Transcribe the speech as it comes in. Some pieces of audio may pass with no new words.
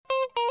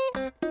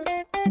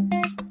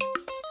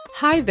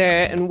Hi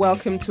there, and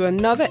welcome to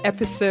another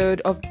episode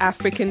of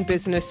African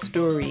Business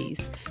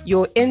Stories,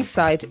 your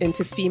insight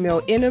into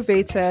female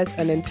innovators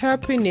and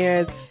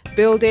entrepreneurs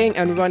building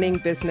and running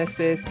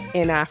businesses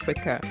in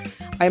Africa.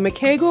 I'm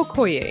Akego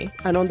Koye,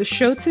 and on the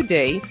show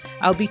today,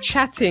 I'll be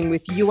chatting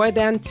with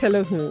Yoadan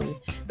Tilahun,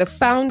 the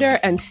founder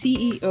and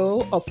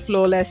CEO of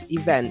Flawless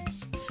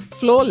Events.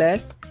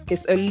 Flawless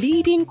is a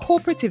leading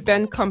corporate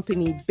event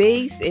company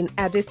based in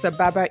Addis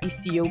Ababa,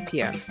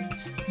 Ethiopia.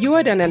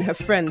 Yoadan and her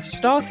friends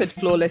started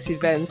Flawless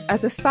Events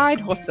as a side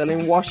hustle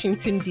in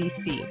Washington,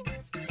 D.C.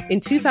 In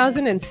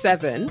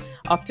 2007,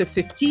 after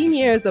 15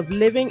 years of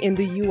living in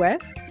the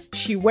U.S.,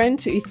 she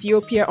went to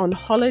Ethiopia on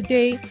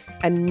holiday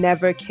and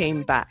never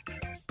came back.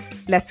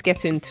 Let's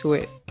get into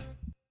it.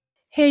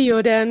 Hey,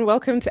 Yoadan,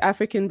 welcome to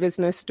African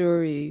Business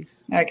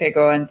Stories. Okay,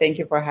 go on. Thank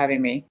you for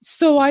having me.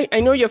 So I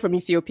know you're from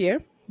Ethiopia.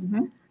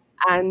 Mm-hmm.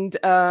 And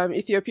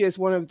Ethiopia is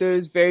one of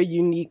those very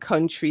unique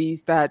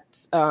countries that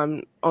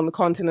on the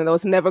continent that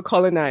was never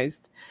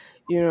colonized,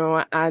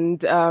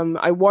 and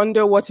I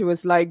wonder what it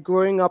was like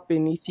growing up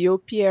in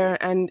Ethiopia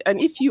and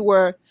if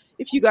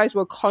you guys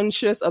were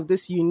conscious of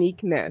this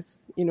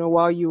uniqueness,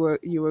 while you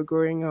were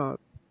growing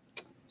up.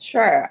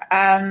 Sure.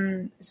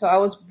 So I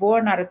was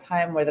born at a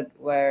time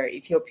where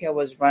Ethiopia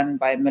was run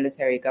by a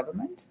military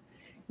government.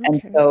 Okay.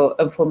 And so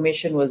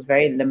information was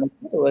very limited.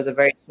 It was a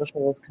very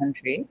socialist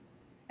country.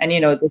 And,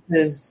 this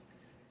is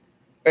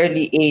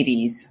early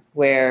 80s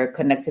where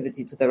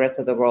connectivity to the rest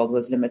of the world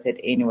was limited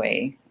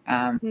anyway.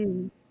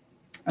 And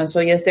so,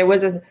 yes, there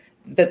was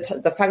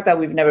the fact that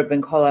we've never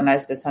been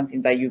colonized is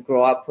something that you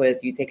grow up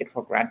with, you take it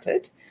for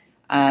granted.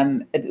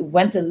 It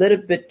went a little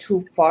bit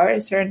too far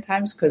at certain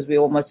times because we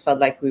almost felt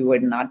like we were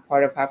not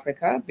part of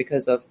Africa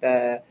because of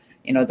the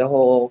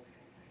whole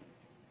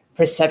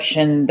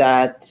perception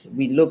that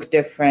we look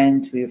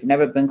different, we've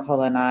never been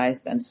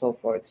colonized, and so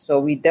forth.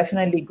 So we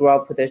definitely grew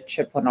up with a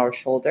chip on our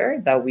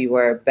shoulder that we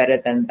were better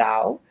than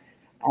thou.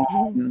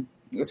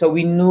 So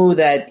we knew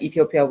that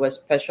Ethiopia was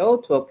special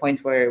to a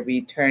point where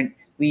we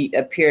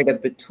appeared a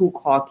bit too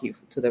cocky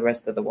to the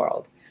rest of the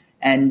world.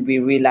 And we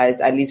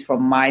realized, at least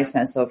from my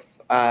sense of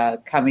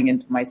coming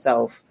into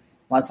myself,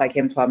 once I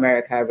came to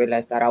America, I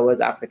realized that I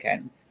was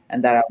African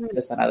and that I was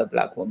just another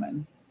Black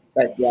woman.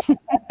 But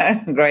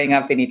yeah, growing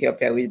up in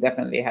Ethiopia, we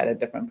definitely had a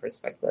different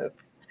perspective.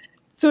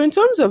 So in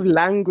terms of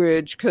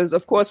language, because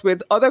of course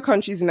with other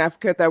countries in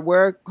Africa that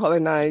were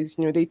colonized,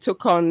 they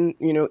took on,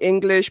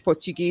 English,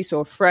 Portuguese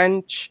or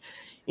French,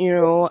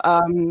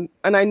 and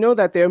I know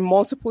that there are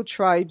multiple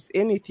tribes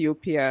in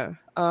Ethiopia.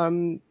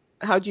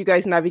 How do you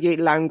guys navigate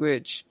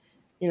language?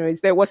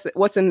 What's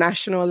the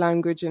national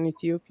language in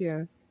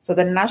Ethiopia? So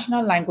the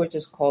national language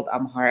is called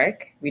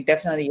Amharic. We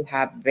definitely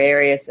have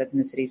various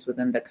ethnicities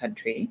within the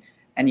country.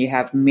 And you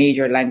have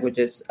major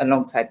languages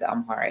alongside the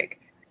Amharic.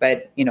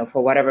 But,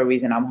 for whatever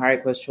reason,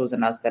 Amharic was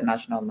chosen as the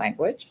national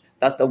language.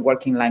 That's the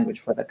working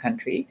language for the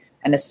country.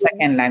 And the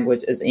second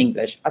language is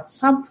English. At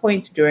some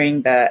point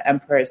during the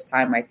emperor's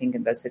time, I think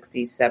in the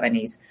 60s,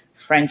 70s,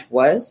 French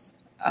was,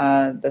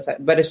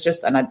 but it's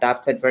just an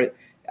adapted version.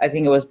 I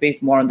think it was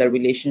based more on the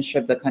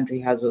relationship the country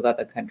has with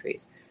other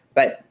countries.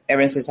 But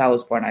ever since I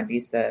was born, at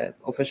least the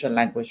official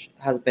language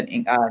has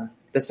been,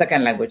 the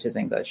second language is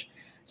English.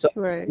 So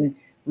right.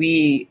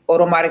 We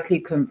automatically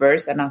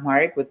converse in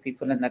Amharic with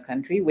people in the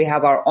country. We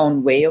have our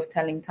own way of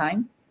telling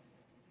time.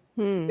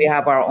 We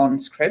have our own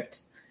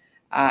script,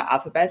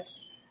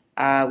 alphabets.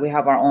 We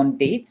have our own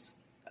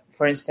dates.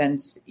 For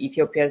instance,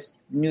 Ethiopia's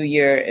New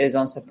Year is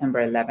on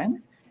September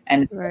 11,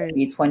 and it's going to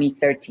be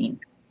 2013.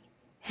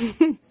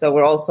 So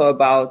we're also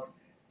about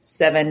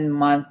 7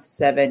 months,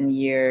 7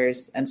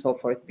 years, and so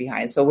forth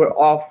behind. So we're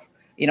off.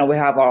 We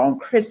have our own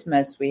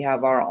Christmas. We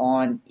have our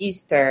own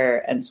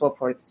Easter, and so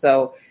forth.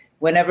 So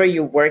whenever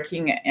you're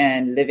working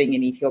and living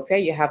in Ethiopia,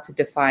 you have to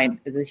define,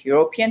 is this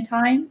European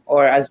time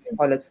or as we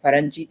call it,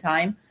 Ferengi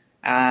time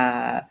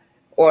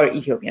or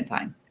Ethiopian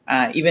time?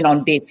 Even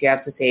on dates, you have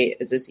to say,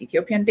 is this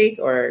Ethiopian date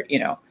or,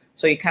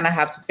 so you kind of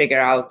have to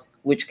figure out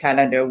which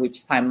calendar,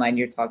 which timeline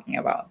you're talking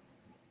about.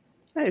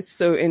 That is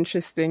so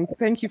interesting.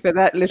 Thank you for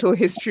that little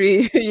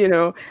history,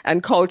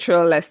 and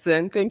cultural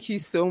lesson. Thank you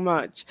so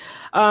much.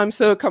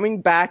 So coming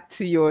back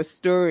to your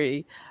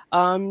story,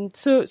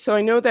 so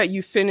I know that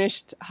you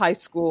finished high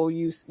school.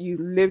 You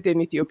lived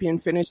in Ethiopia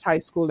and finished high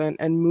school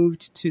and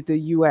moved to the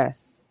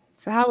U.S.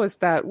 So how was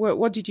that?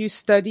 What did you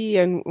study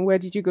and where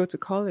did you go to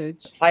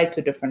college? Applied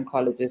to different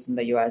colleges in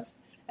the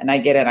U.S. and I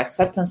get an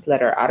acceptance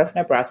letter out of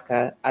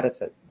Nebraska, out of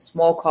a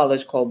small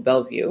college called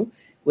Bellevue,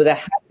 with a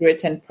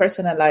handwritten,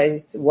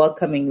 personalized,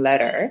 welcoming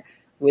letter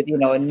with,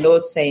 a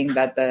note saying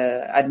that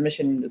the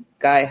admission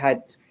guy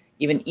had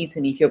even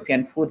eaten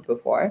Ethiopian food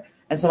before.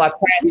 And so my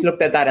parents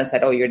looked at that and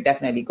said, oh, you're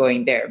definitely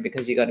going there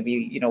because you're going to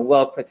be,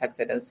 well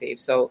protected and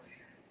safe. So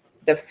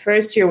the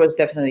first year was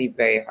definitely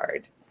very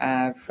hard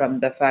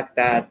from the fact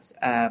that,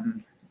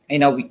 you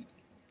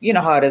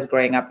know how it is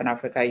growing up in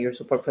Africa. You're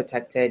super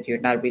protected.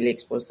 You're not really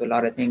exposed to a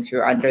lot of things.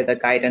 You're under the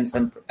guidance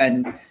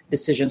and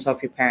decisions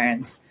of your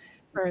parents.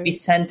 Right. Be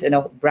sent in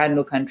a brand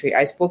new country.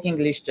 I spoke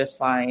English just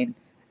fine.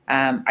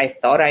 I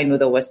thought I knew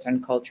the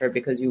Western culture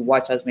because you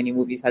watch as many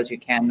movies as you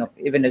can,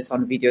 even if it's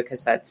on video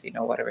cassettes,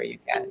 whatever you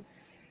can.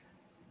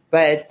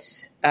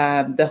 But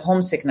the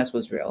homesickness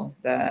was real.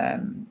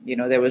 There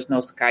was no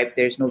Skype,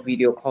 there's no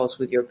video calls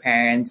with your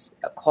parents.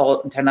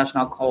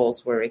 International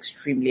calls were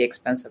extremely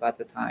expensive at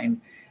the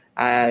time.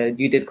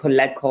 You did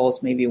collect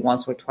calls maybe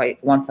once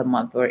a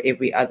month or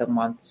every other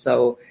month.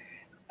 So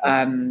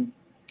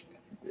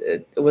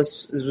it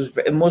was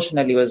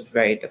emotionally, it was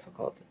very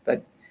difficult.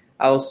 But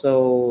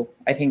also,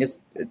 I think it's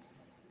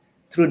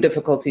through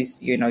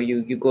difficulties,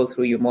 you go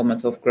through your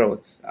moments of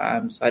growth.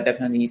 So I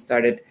definitely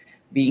started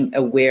being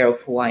aware of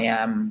who I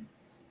am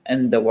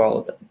in the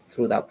world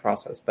through that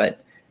process.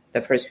 But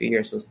the first few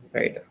years was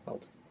very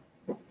difficult.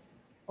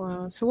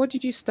 Wow. So what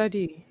did you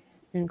study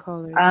in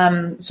college?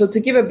 So to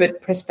give a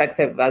bit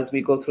perspective as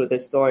we go through the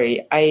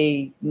story,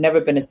 I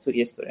never been a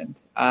studious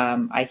student.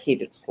 I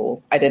hated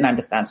school. I didn't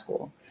understand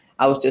school.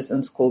 I was just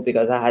in school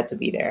because I had to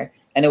be there.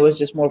 And it was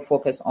just more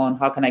focused on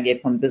how can I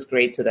get from this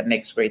grade to the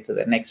next grade to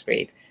the next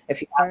grade.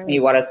 If you ask me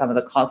what are some of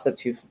the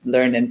concepts you've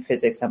learned in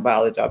physics and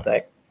biology, I'll be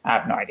like, I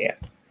have no idea.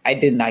 I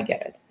did not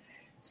get it.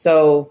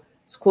 So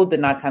school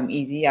did not come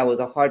easy. I was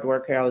a hard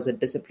worker. I was a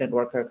disciplined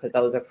worker because I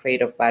was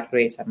afraid of bad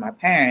grades and my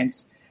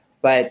parents.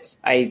 But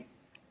I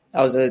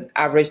was an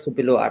average to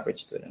below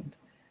average student.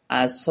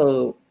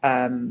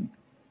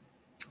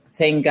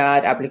 Thank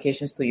God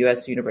applications to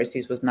U.S.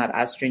 universities was not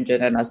as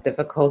stringent and as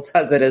difficult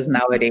as it is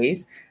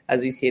nowadays,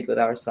 as we see it with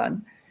our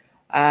son.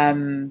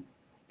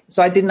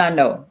 So I did not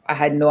know. I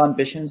had no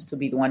ambitions to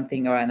be one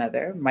thing or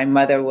another. My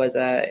mother was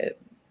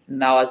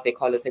now as they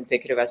call it,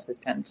 executive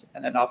assistant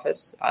in an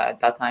office. At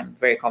that time,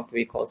 very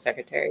comfortably called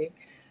secretary.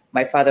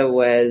 My father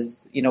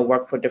was,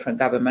 worked for different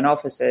government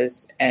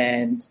offices.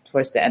 And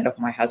towards the end of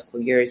my high school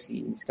years,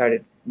 he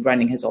started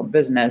running his own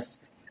business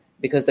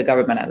because the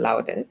government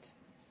allowed it.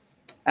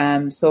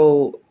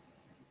 So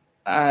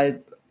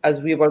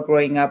as we were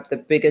growing up, the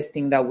biggest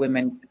thing that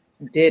women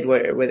did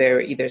were they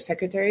were either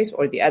secretaries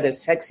or the other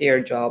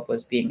sexier job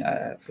was being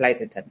a flight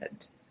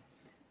attendant.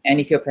 And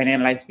Ethiopian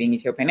Airlines being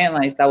Ethiopian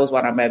Airlines, that was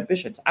one of my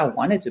ambitions. I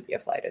wanted to be a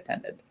flight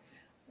attendant.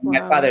 Wow.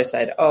 My father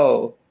said,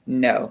 oh,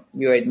 no,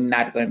 you are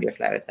not going to be a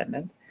flight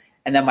attendant.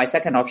 And then my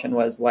second option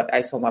was what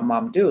I saw my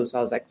mom do. So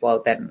I was like,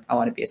 well, then I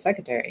want to be a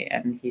secretary.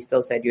 And he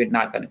still said, you're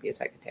not going to be a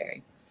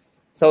secretary.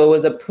 So it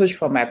was a push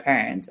from my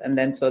parents. And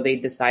then so they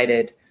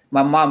decided,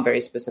 my mom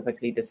very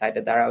specifically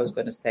decided that I was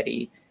going to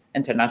study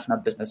international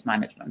business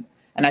management.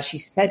 And as she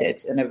said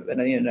it in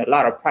a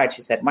lot of pride,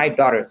 she said, my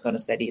daughter is going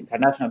to study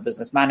international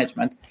business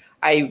management.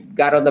 I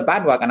got on the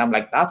bandwagon. I'm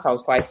like, that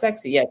sounds quite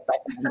sexy. Yes,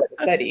 I'm going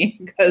to study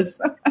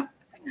because I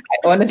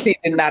honestly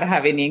did not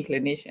have any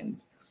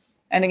inclinations.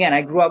 And again,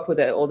 I grew up with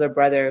an older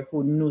brother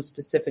who knew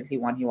specifically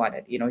what he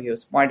wanted. He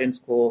was smart in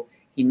school.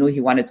 He knew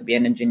he wanted to be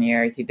an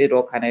engineer. He did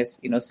all kind of,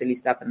 silly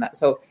stuff and that.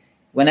 So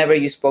whenever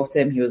you spoke to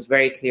him, he was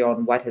very clear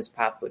on what his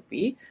path would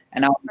be.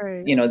 And I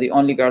was, the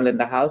only girl in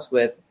the house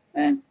with,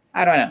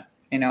 I don't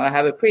know. I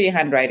have a pretty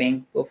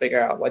handwriting. We'll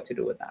figure out what to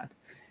do with that.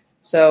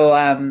 So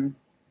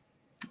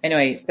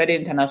anyway, studied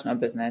international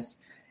business.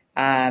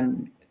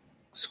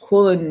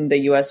 School in the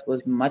US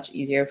was much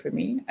easier for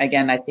me.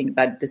 Again, I think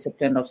that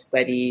discipline of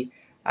study,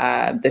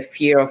 the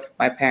fear of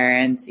my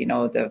parents,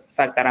 the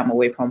fact that I'm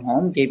away from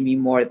home gave me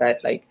more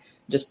that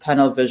just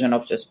tunnel vision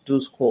of just do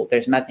school.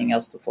 There's nothing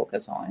else to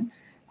focus on.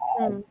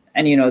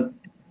 And,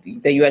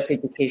 the U.S.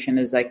 education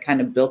is kind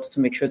of built to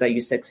make sure that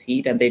you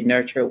succeed and they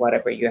nurture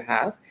whatever you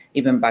have,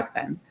 even back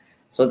then.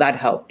 So that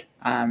helped.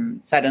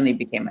 Suddenly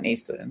became an A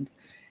student.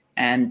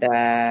 And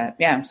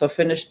so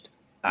finished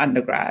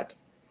undergrad.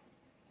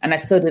 And I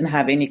still didn't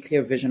have any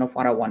clear vision of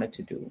what I wanted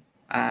to do.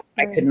 I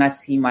could not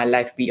see my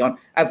life beyond.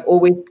 I've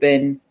always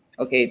been,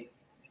 okay,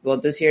 well,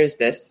 this year is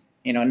this,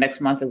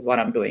 next month is what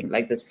I'm doing.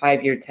 This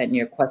 5-year,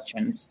 10-year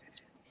questions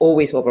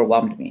always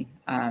overwhelmed me.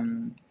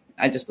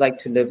 I just like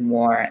to live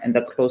more in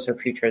the closer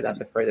future than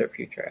the further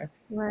future.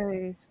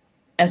 Right.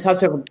 And so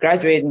after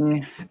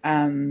graduating,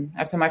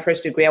 after my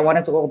first degree, I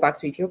wanted to go back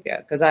to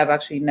Ethiopia because I've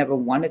actually never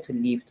wanted to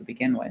leave to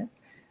begin with.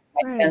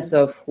 My sense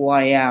of who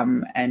I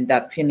am and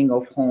that feeling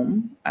of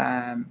home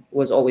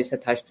was always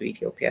attached to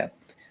Ethiopia.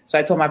 So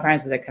I told my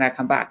parents, I said, can I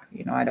come back?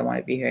 I don't want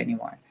to be here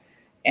anymore.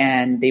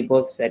 And they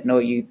both said, no,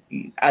 you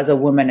as a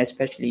woman,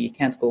 especially, you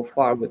can't go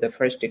far with the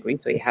first degree.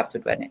 So you have to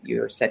do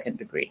your second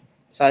degree.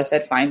 So I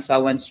said, fine. So I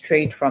went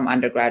straight from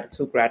undergrad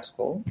to grad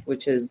school,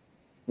 which is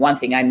one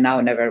thing I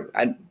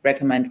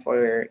recommend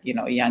for,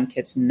 young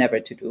kids never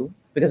to do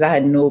because I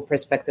had no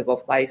perspective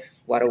of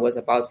life, what it was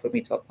about for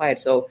me to apply it.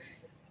 So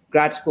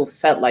grad school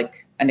felt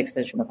like an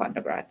extension of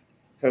undergrad.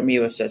 For me, it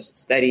was just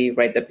study,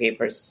 write the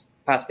papers,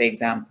 pass the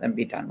exam, and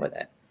be done with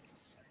it.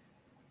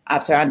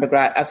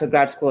 After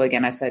grad school,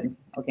 again, I said,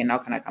 okay, now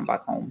can I come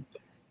back home?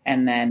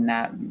 And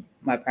then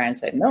my parents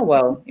said, no,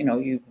 well,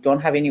 you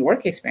don't have any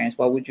work experience.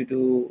 What would you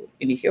do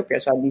in Ethiopia?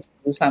 So at least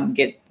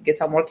get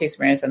some work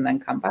experience and then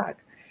come back.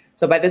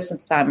 So by this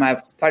time,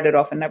 I've started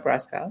off in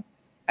Nebraska.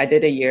 I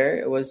did a year.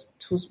 It was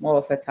too small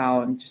of a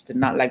town, just did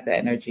not like the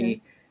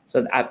energy.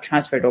 So I've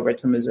transferred over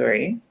to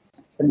Missouri,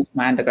 finished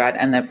my undergrad.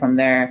 And then from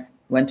there,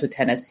 went to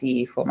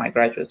Tennessee for my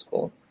graduate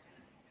school.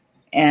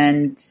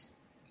 And,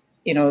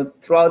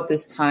 throughout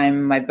this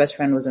time, my best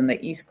friend was on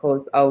the East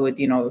Coast. I would,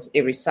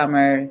 every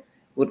summer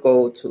would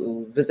go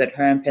to visit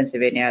her in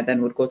Pennsylvania,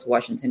 then would go to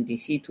Washington,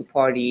 D.C. to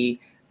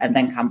party and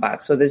then come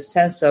back. So this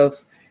sense of,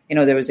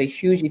 there was a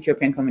huge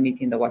Ethiopian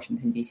community in the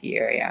Washington, D.C.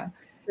 area.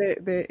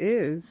 There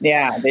is.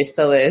 Yeah, there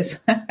still is.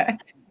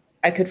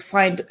 I could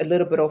find a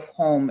little bit of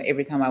home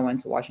every time I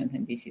went to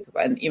Washington, D.C.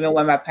 And even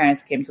when my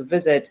parents came to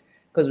visit,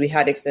 because we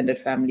had extended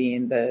family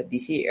in the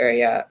D.C.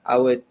 area, I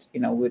would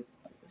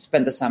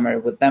spend the summer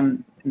with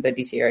them in the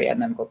D.C. area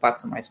and then go back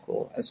to my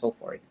school and so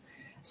forth.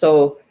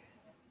 So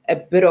a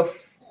bit of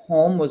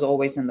home was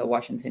always in the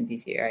Washington,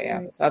 D.C. area.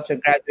 Right. So after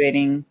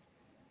graduating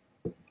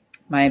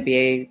my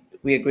MBA,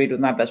 we agreed with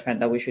my best friend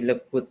that we should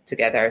live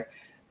together.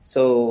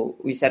 So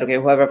we said, okay,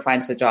 whoever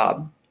finds a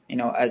job,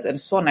 and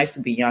it's so nice to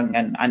be young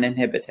and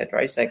uninhibited,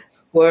 right? It's like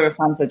whoever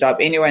finds a job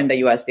anywhere in the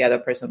US, the other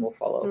person will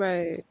follow.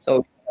 Right.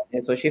 So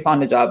she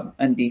found a job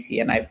in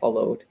DC and I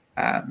followed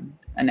and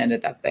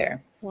ended up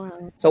there.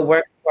 Wow. So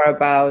worked for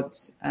about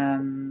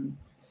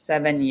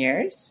 7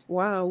 years.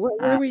 Wow.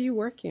 Where were you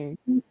working?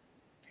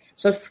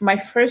 So my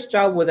first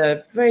job with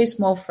a very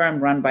small firm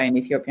run by an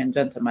Ethiopian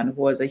gentleman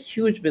who was a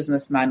huge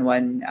businessman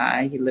when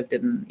he lived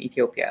in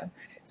Ethiopia.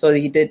 So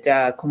he did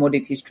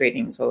commodities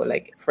trading, so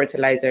like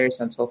fertilizers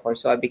and so forth.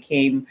 So I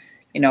became,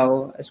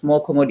 a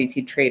small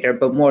commodity trader,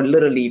 but more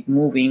literally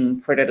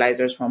moving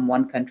fertilizers from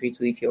one country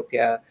to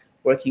Ethiopia,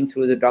 working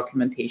through the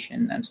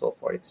documentation and so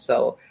forth.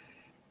 So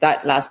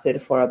that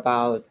lasted for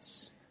about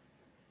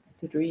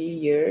 3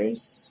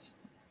 years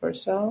or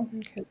so.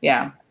 Okay.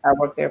 Yeah, I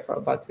worked there for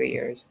about 3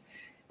 years.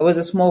 It was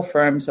a small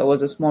firm, so it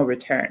was a small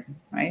return,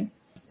 right?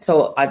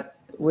 So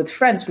with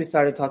friends, we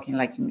started talking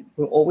like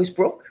we're always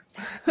broke.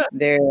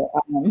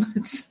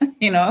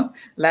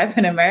 Life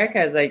in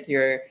America is like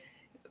you've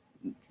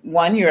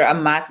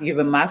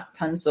amassed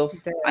tons of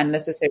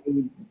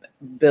unnecessary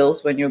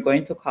bills when you're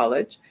going to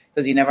college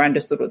because you never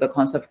understood the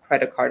concept of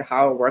credit card,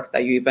 how it worked,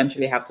 that you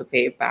eventually have to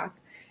pay it back.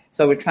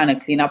 So we're trying to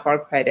clean up our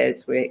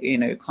credits.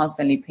 We're,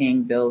 constantly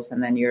paying bills,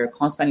 and then you're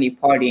constantly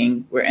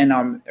partying. We're in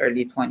our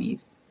early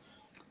 20s.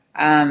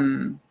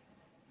 And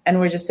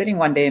we're just sitting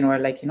one day and we're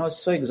like,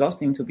 it's so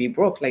exhausting to be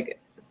broke. Like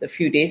a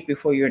few days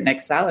before your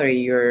next salary,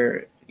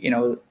 you're,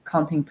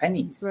 counting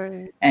pennies,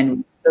 right,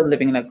 and still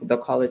living like the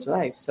college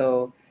life.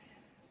 So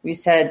we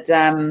said,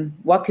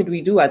 what could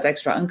we do as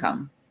extra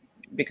income?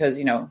 Because,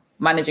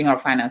 managing our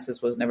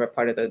finances was never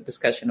part of the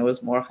discussion. It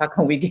was more, how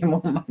can we get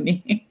more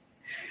money?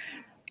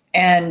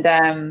 And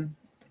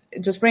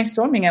just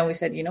brainstorming. And we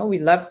said, we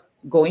love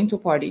going to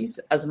parties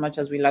as much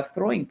as we love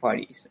throwing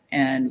parties.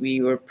 And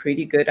we were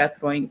pretty good at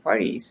throwing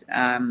parties.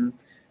 And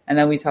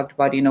then we talked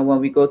about, when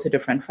we go to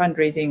different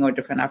fundraising or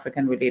different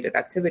African-related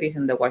activities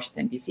in the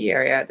Washington, D.C.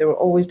 area, they were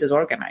always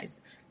disorganized.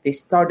 They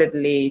started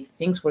late.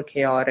 Things were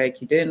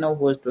chaotic. You didn't know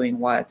who was doing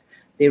what.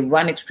 They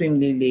run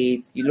extremely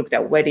late. You looked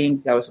at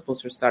weddings that were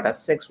supposed to start at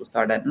 6, would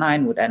start at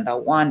 9, would end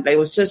at 1. Like, it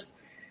was just,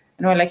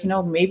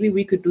 maybe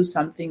we could do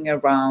something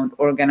around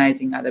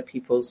organizing other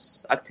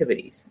people's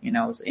activities,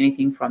 so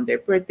anything from their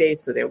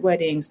birthdays to their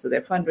weddings to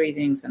their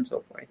fundraisings and so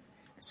forth.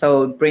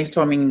 So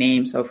brainstorming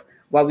names of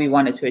what we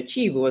wanted to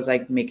achieve was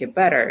like make it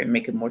better and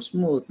make it more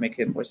smooth, make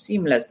it more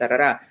seamless,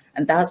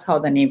 And that's how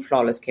the name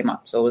Flawless came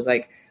up. So it was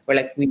like,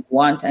 we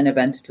want an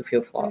event to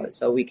feel flawless.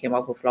 So we came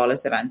up with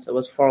Flawless Events. It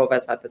was 4 of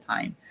us at the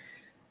time.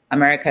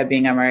 America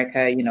being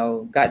America,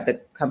 got the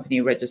company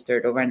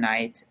registered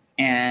overnight.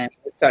 And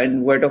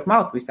starting word of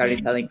mouth, we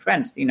started telling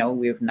friends,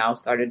 we've now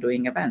started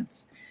doing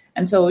events.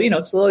 And so,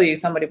 slowly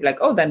somebody be like,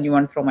 oh, then you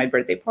want to throw my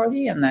birthday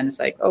party? And then it's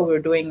like, oh, we're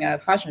doing a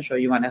fashion show.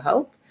 You want to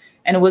help?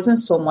 And it wasn't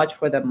so much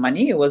for the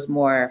money. It was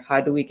more,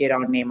 how do we get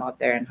our name out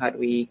there? And how do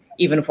we,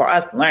 even for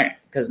us, learn?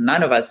 Because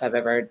none of us have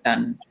ever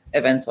done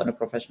events on a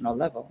professional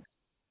level.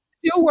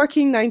 You're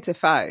working 9 to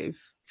 5.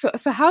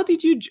 So how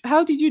did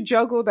you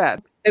juggle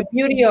that? The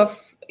beauty of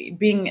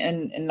being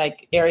in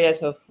like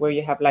areas of where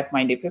you have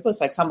like-minded people,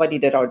 it's like somebody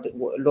did our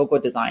logo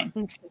design.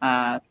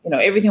 Okay.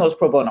 Everything was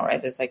pro bono,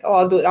 right? It's like,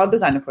 oh, I'll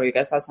design it for you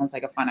guys. That sounds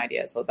like a fun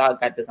idea. So that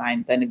got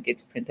designed. Then it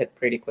gets printed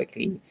pretty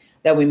quickly.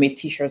 Then we made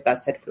T-shirts that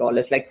said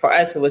Flawless. Like for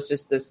us, it was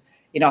just this,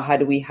 how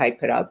do we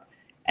hype it up?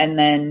 And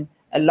then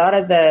a lot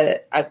of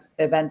the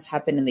events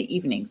happen in the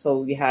evening. So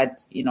we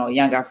had,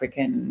 young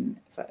African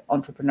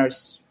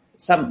entrepreneurs.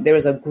 There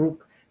was a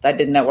group that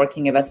did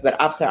networking events, but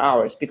after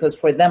hours, because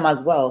for them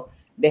as well,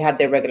 they had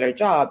their regular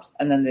jobs,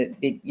 and then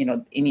they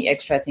any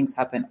extra things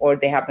happen, or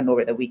they happened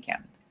over the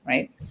weekend,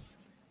 right?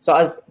 So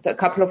as a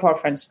couple of our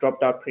friends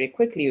dropped out pretty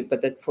quickly,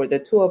 but for the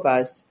two of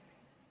us,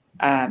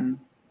 it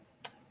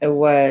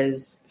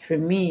was, for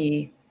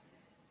me,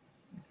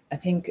 I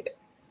think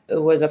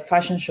it was a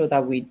fashion show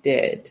that we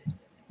did.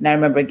 And I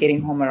remember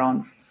getting home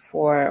around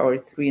 4 or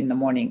 3 in the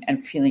morning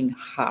and feeling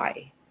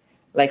high,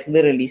 like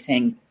literally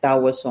saying that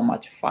was so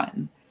much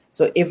fun.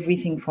 So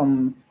everything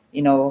from,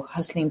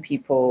 hustling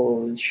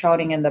people,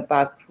 shouting in the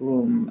back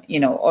room,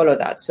 all of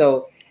that.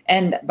 So,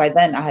 and by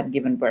then I had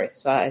given birth.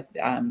 So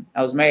I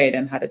was married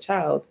and had a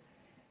child.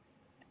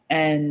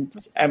 And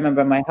I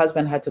remember my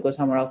husband had to go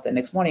somewhere else the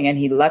next morning, and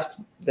he left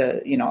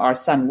our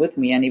son with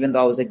me. And even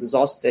though I was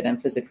exhausted and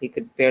physically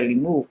could barely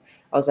move,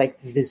 I was like,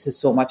 this is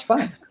so much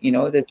fun.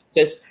 That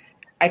just,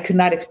 I could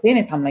not explain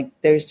it. I'm like,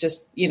 there's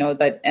just,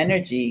 that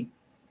energy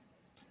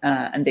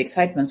and the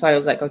excitement. So I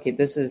was like, okay,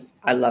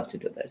 I love to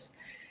do this.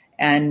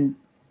 And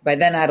by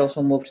then I had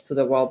also moved to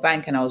the World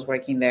Bank, and I was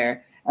working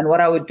there. And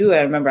what I would do,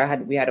 I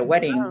remember we had a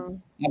wedding. Wow.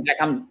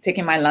 I'm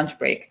taking my lunch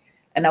break,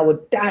 and I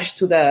would dash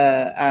to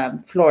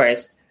the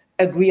florist,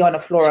 agree on a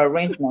floral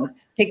arrangement,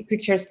 take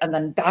pictures, and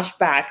then dash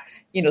back,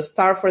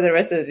 starve for the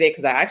rest of the day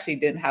because I actually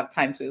didn't have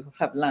time to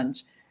have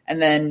lunch.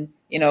 And then,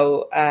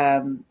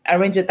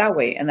 arrange it that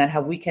way, and then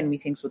have weekend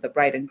meetings with the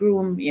bride and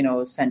groom,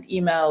 send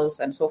emails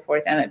and so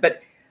forth.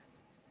 But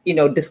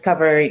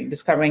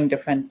discovering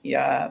different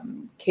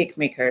cake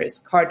makers,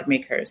 card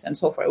makers, and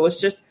so forth.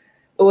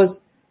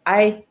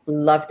 I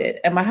loved it.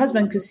 And my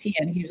husband could see,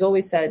 and he's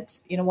always said,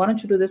 why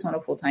don't you do this on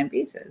a full-time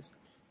basis?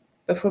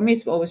 But for me,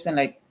 it's always been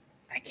like,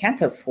 I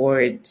can't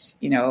afford,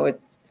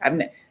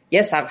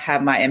 yes, I've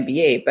had my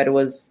MBA, but it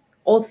was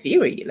all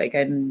theory. Like,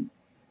 I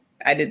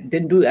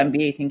didn't do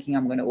MBA thinking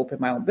I'm going to open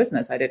my own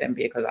business. I did MBA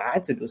because I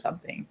had to do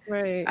something.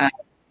 Right.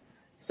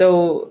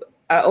 So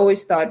I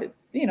always thought,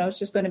 it's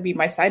just going to be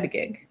my side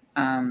gig.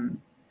 But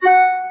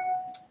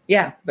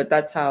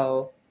that's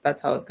how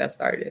it got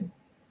started.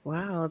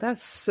 Wow,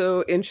 that's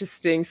so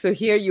interesting. So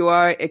here you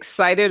are,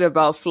 excited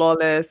about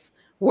Flawless,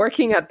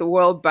 working at the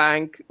World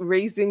Bank,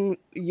 raising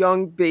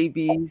young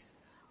babies,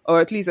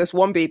 or at least there's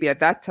one baby at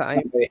that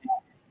time.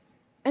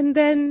 And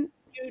then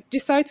you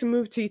decide to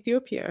move to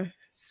Ethiopia.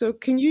 So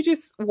can you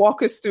just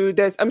walk us through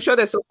this? I'm sure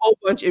there's a whole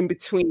bunch in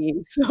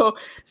between. So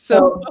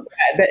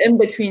the in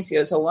between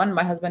here. So one,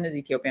 my husband is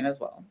Ethiopian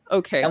as well.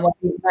 Okay. And when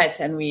we met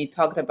and we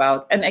talked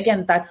about, and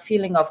again, that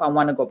feeling of I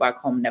want to go back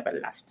home never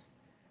left.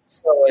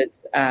 So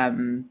it's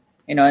and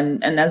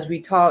as we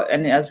talked,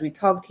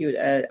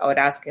 I would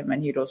ask him,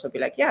 and he'd also be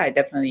like, yeah, I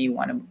definitely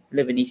want to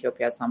live in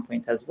Ethiopia at some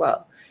point as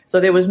well.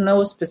 So there was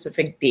no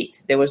specific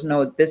date. There was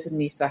no this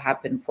needs to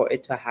happen for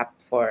it to happen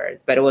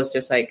but it was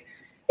just like,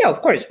 yeah,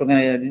 of course, we're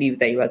going to leave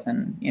the US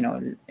and,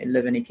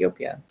 live in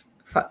Ethiopia.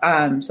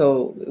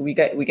 So we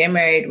get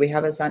married, we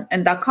have a son,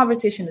 and that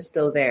conversation is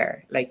still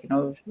there. Like,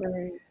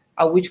 right.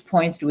 At which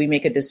point do we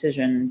make a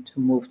decision to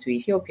move to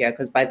Ethiopia?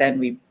 Because by then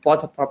we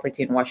bought a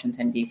property in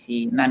Washington,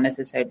 D.C., not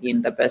necessarily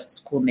in the best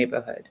school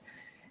neighborhood.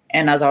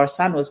 And as our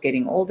son was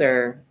getting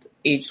older,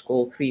 age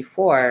school 3,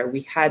 4,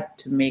 we had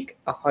to make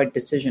a hard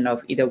decision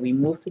of either we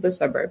move to the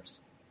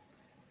suburbs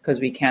because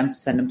we can't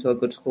send him to a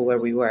good school where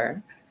we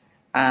were,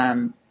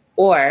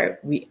 or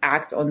we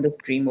act on the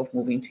dream of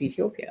moving to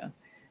Ethiopia.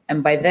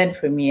 And by then,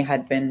 for me, it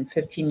had been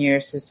 15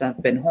 years since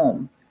I've been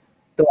home.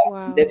 Though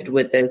wow. I've lived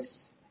with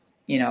this,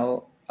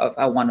 of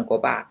I want to go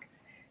back.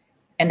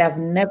 And I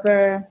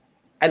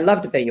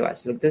loved the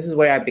US. Look, this is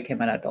where I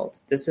became an adult.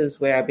 This is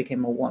where I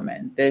became a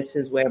woman. This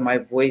is where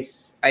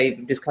I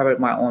discovered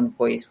my own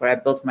voice, where I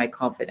built my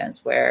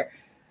confidence, where,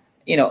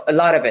 a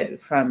lot of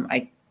it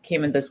I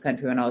came in this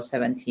country when I was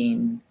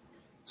 17.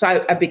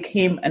 So I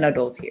became an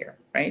adult here,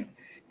 right?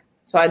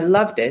 So I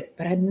loved it,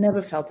 but I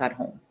never felt at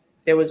home.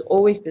 There was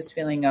always this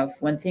feeling of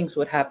when things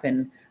would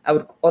happen, I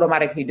would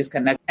automatically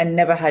disconnect. I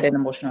never had an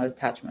emotional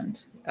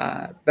attachment,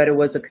 but it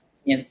was a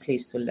convenient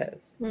place to live.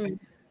 Mm.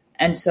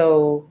 And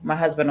so my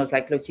husband was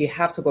like, look, you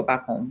have to go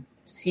back home.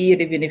 See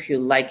it even if you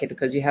like it,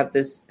 because you have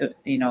this,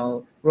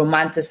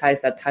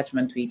 romanticized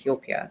attachment to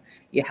Ethiopia.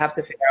 You have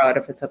to figure out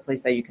if it's a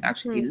place that you can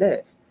actually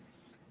live.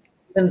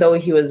 Even though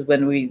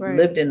when we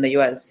lived in the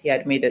US, he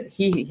had made it,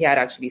 he had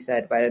actually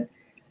said, by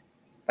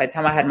the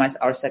time I had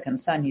our second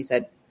son, he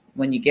said,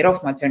 when you get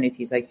off maternity,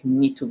 he's like, you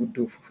need to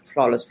do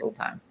Flawless full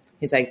time.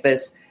 He's like,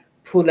 this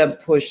pull and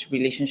push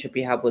relationship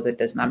you have with it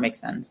does not make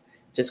sense.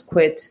 Just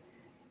quit,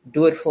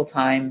 do it full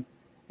time.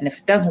 And if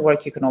it doesn't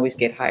work, you can always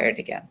get hired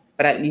again,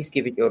 but at least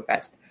give it your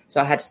best. So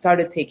I had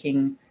started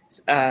taking,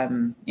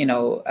 there'll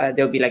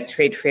be like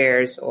trade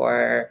fairs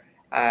or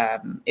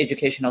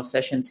educational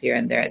sessions here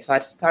and there. So I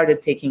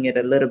started taking it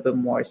a little bit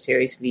more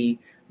seriously,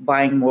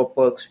 buying more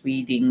books,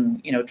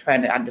 reading,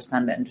 trying to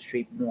understand the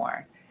industry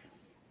more.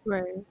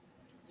 Right.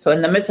 So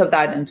in the midst of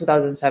that, in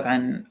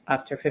 2007,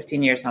 after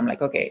 15 years, I'm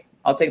like, okay,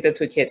 I'll take the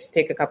 2 kids,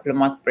 take a couple of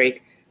month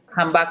break,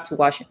 come back to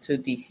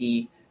Washington,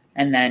 D.C.,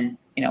 and then,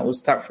 we'll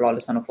start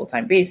Flawless on a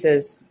full-time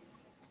basis.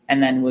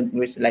 And then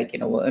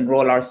we'll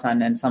enroll our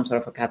son in some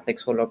sort of a Catholic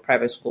school or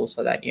private school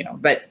so that,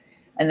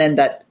 and then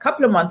that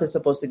couple of months is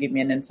supposed to give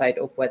me an insight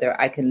of whether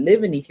I can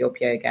live in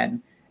Ethiopia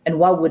again and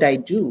what would I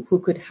do? Who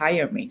could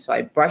hire me? So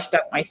I brushed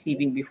up my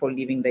CV before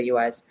leaving the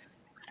US,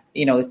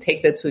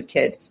 take the 2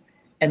 kids.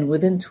 And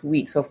within 2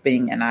 weeks of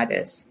being an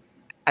artist,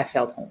 I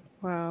felt home.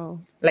 Wow.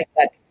 Like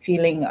that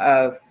feeling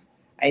of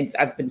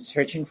I've been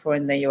searching for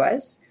in the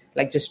US,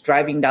 like just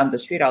driving down the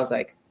street, I was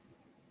like,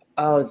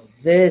 oh,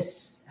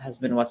 this has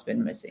been what's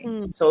been missing.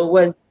 Mm. So it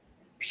was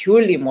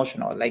purely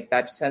emotional, like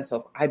that sense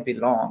of I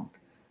belong,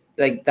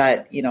 like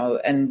that,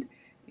 and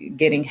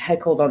getting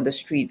heckled on the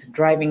streets,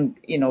 driving,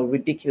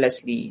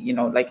 ridiculously,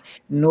 like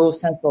no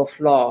sense of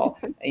law.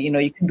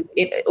 You can do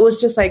it. It was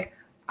just like,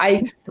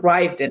 I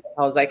thrived in it.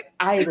 I was like,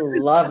 I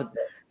loved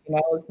it.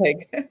 I was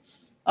like,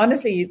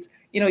 honestly, it's,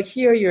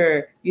 here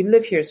you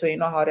live here, so you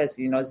know how it is.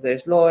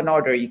 There's law and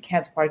order. You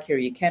can't park here.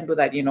 You can't do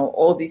that.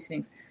 All these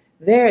things.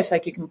 There, it's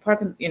like you can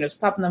park and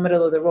stop in the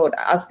middle of the road,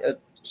 ask a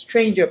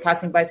stranger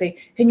passing by, say,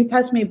 "Can you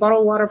pass me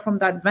bottled water from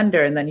that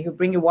vendor?" And then he'll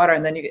bring you water,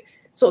 and then you get.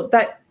 So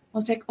that I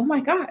was like, oh my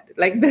God,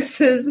 like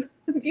these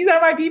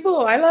are my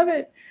people. I love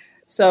it.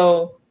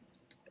 So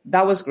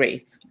that was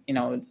great.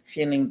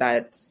 Feeling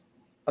that,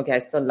 okay, I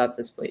still love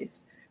this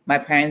place. My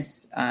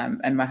parents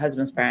and my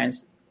husband's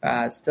parents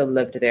still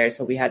lived there.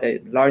 So we had a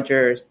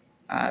larger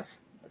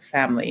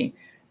family.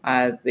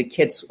 The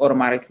kids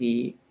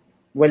automatically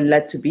were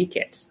led to be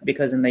kids,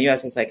 because in the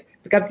US, it's like,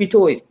 pick up your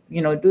toys,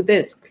 do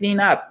this, clean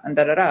up, and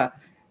da-da-da.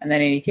 And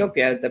then in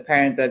Ethiopia, the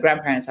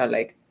grandparents are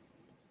like,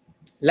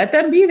 let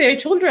them be their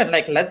children,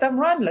 like let them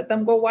run, let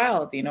them go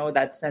wild,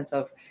 that sense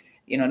of,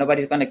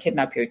 nobody's going to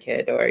kidnap your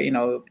kid, or, you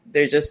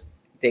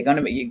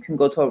can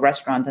go to a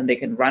restaurant and they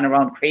can run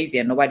around crazy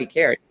and nobody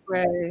cares.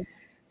 Right.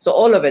 So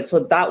all of it. So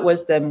that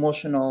was the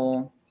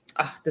emotional,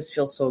 this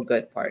feels so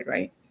good part,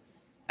 right?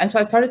 And so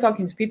I started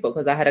talking to people,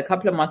 because I had a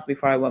couple of months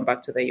before I went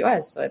back to the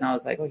US. And I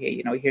was like,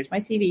 okay, here's my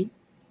CV.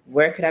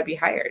 Where could I be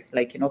hired?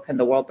 Like, can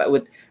the World Bank,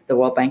 with the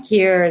World Bank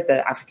here,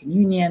 the African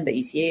Union, the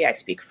ECA, I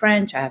speak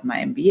French, I have my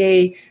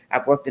MBA,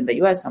 I've worked in the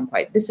US, I'm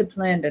quite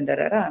disciplined, and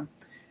da-da-da.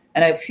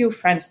 And a few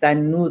friends that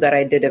knew that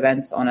I did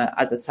events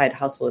as a side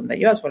hustle in the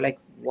US were like,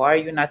 why are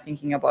you not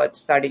thinking about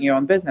starting your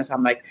own business?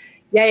 I'm like,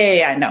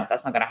 yeah, no,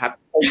 that's not going to happen.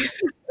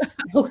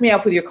 Hook me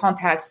up with your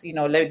contacts,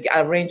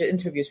 arrange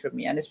interviews for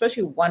me. And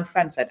especially one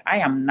friend said, I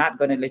am not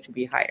going to let you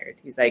be hired.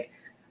 He's like,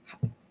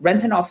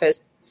 rent an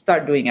office,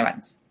 start doing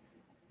events.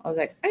 I was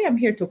like, I am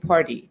here to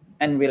party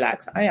and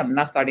relax. I am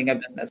not starting a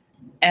business.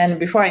 And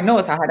before I know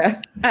it, I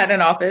had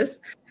an office.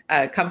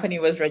 A company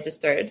was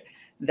registered.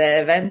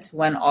 The event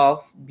went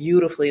off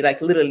beautifully,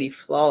 like literally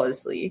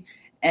flawlessly.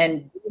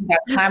 And during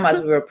that time,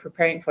 as we were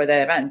preparing for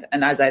the event,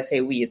 and as I say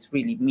we, it's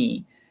really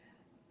me,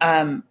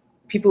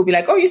 people will be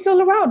like, oh, you're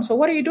still around. So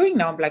what are you doing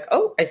now? I'm like,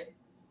 oh,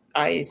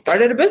 I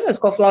started a business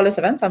called Flawless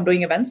Events. I'm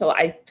doing events. So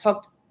I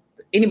talked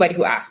to anybody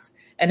who asked.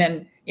 And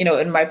then,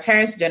 in my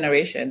parents'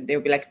 generation, they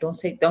would be like, don't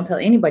tell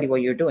anybody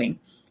what you're doing.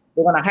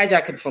 They want to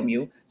hijack it from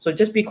you. So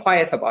just be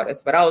quiet about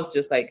it. But I was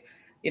just like,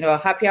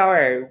 happy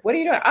hour. What are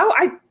you doing? Oh,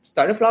 I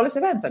started Flawless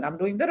Events and I'm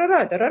doing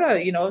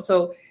da-da-da.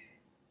 So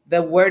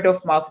the word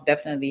of mouth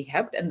definitely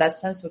helped. And that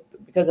sense of,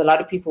 because a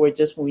lot of people were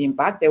just moving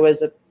back, there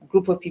was a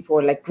group of people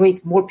who were like,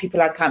 great, more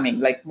people are coming,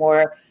 like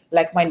more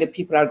like-minded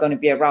people are going to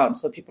be around.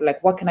 So people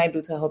like, what can I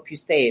do to help you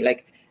stay?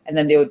 Like, and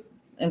then they would,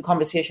 in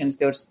conversations,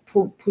 they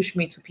would push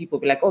me to people,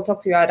 be like, oh,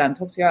 talk to your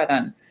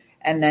Adan.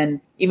 And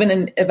then even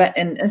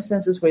in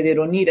instances where they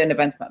don't need an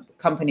event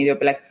company, they'll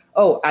be like,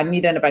 oh, I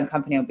need an event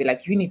company. I'll be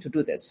like, you need to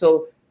do this.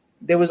 So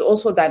there was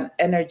also that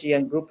energy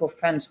and group of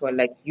friends who are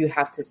like, you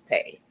have to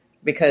stay,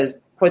 because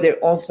for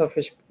their own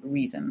selfish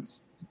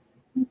reasons.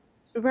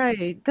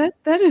 Right.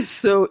 That is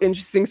so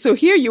interesting. So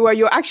here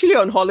you're actually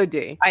on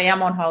holiday. I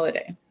am on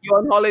holiday. You're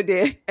on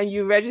holiday and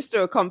you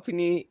register a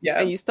company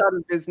and you start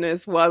a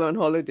business while on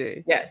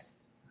holiday. Yes.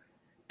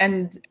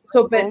 And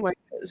so, then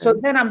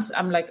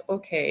I'm like,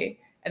 okay.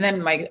 And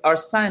then our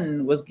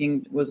son was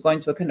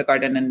going to a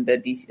kindergarten in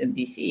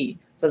DC.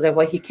 So I was like,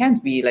 well, he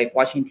can't be like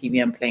watching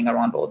TV and playing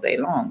around all day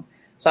long.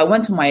 So I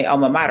went to my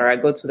alma mater. I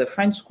go to the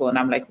French school and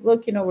I'm like,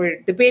 look,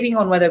 we're debating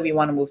on whether we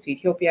want to move to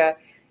Ethiopia.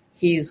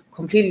 He's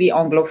completely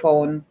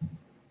Anglophone.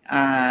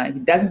 He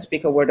doesn't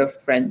speak a word of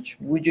French.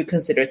 Would you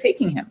consider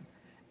taking him?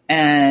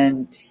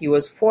 And he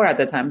was 4 at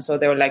the time. So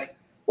they were like,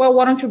 well,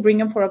 why don't you bring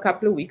him for a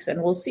couple of weeks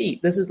and we'll see.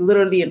 This is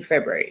literally in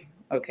February.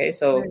 Okay,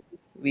 so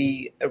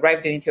we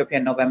arrived in Ethiopia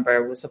in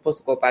November. We were supposed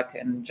to go back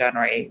in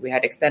January. We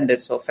had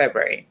extended, so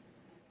February.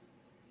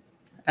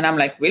 And I'm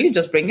like, really?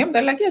 Just bring him?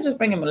 They're like, yeah, just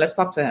bring him and let's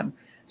talk to him.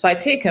 So I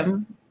take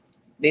him.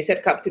 They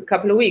said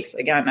couple of weeks.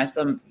 Again, I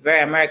still am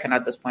very American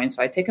at this point.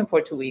 So I take him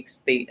for 2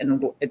 weeks. They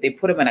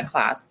put him in a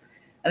class.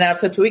 And then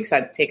after 2 weeks,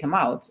 I take him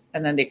out.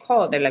 And then they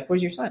call. They're like,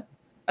 where's your son?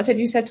 I said,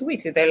 you said 2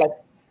 weeks. They're like,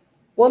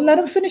 well, let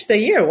him finish the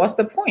year. What's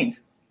the point?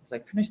 I was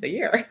like, finish the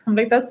year? I'm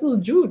like, that's still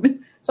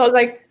June. So I was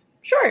like,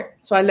 sure.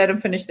 So I let him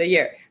finish the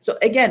year. So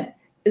again,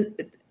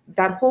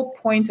 that whole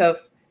point of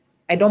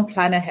I don't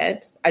plan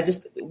ahead.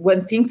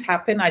 When things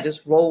happen, I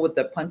just roll with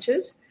the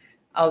punches.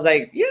 I was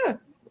like, yeah,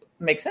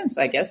 makes sense,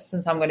 I guess,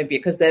 since I'm going to be,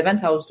 because the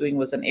event I was doing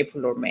was in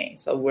April or May.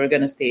 So we're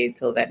going to stay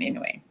till then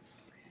anyway.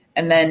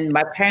 And then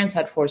my parents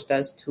had forced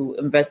us to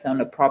invest on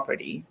a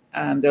property.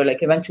 They were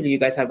like, eventually you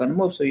guys are going to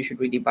move, so you should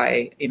really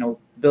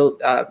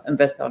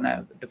invest on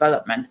a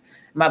development.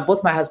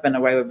 Both my husband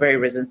and I were very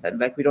resistant.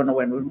 Like, we don't know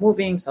when we're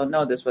moving. So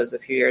no, this was a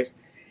few years.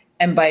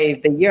 And by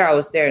the year I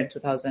was there in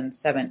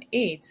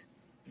 2007-8,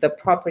 the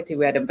property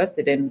we had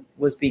invested in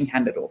was being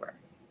handed over.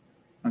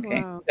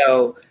 Okay. Wow.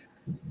 So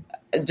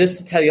just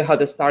to tell you how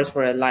the stars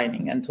were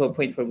aligning, and to a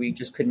point where we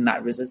just could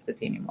not resist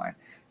it anymore.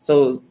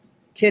 So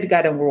kid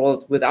got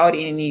enrolled without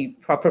any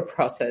proper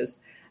process,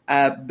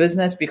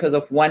 business because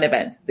of one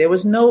event. There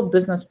was no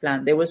business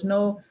plan. There was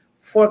no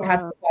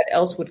forecast of what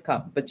else would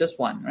come, but just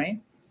one, right?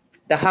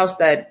 The house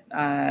that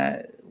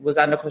was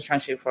under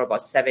construction for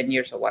about 7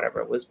 years or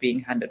whatever was being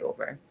handed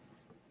over.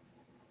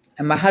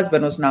 And my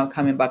husband was now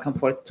coming back and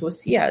forth to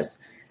see us.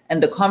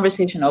 And the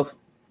conversation of,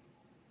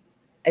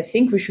 I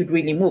think we should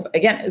really move.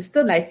 Again, it's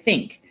still, I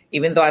think,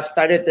 even though I've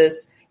started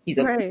this, he's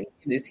a,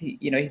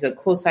 he's a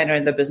co-signer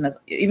in the business.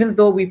 Even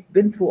though we've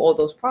been through all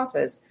those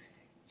processes,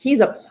 he's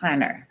a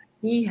planner.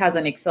 He has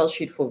an Excel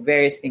sheet for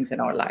various things in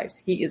our lives.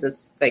 He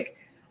is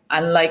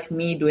unlike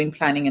me doing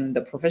planning in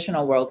the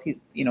professional world, he's,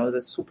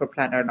 the super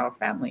planner in our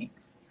family.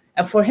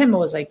 And for him, it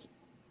was like,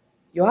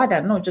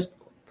 Yoada, no, just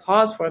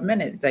pause for a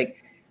minute. It's like,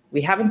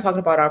 we haven't talked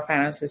about our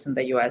finances in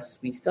the US.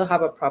 We still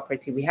have a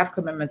property. We have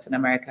commitments in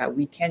America.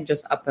 We can't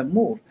just up and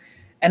move.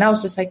 And I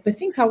was just like, but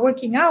things are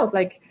working out.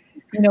 Like,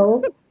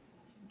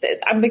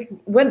 I'm like,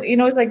 when,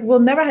 it's like, we'll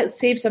never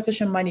save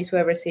sufficient money to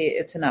ever say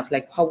it's enough.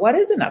 Like, what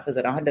is enough? Is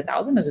it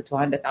 100,000? Is it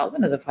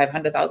 200,000? Is it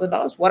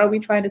 $500,000? What are we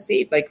trying to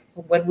save? Like,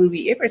 when will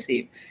we ever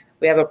save?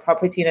 We have a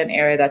property in an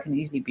area that can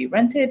easily be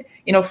rented.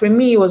 For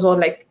me, it was all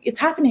like, it's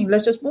happening.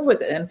 Let's just move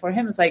with it. And for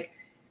him, it's like,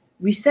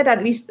 we said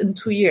at least in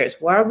 2 years.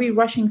 Why are we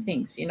rushing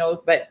things?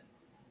 But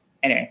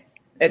anyway,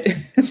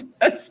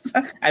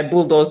 I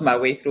bulldozed my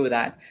way through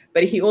that.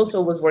 But he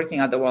also was working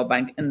at the World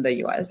Bank in the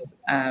US.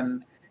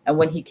 And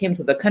when he came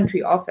to the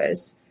country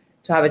office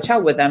to have a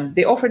chat with them,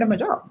 they offered him a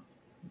job.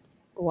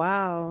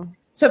 Wow.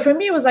 So for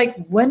me, it was like,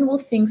 when will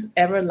things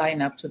ever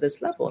line up to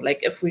this level? Like,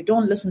 if we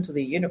don't listen to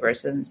the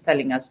universe and it's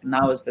telling us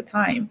now is the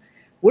time,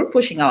 we're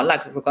pushing our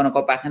luck if we're going to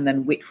go back and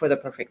then wait for the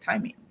perfect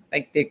timing.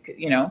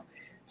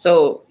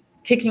 So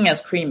kicking and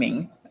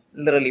screaming,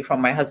 literally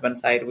from my husband's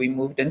side, we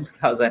moved in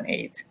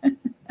 2008.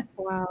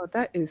 Wow,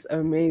 that is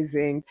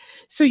amazing.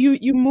 So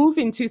you move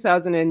in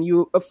 2000 and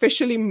you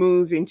officially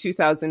move in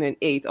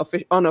 2008,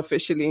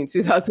 unofficially in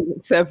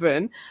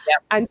 2007,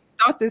 and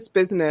start this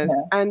business.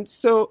 Yeah. And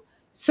so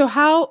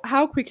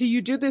how quickly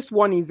you do this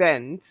one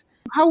event?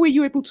 How were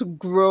you able to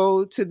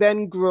grow the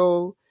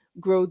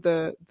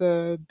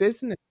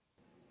business?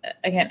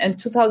 Again, in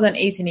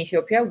 2008 in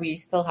Ethiopia, we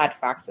still had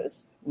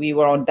faxes. We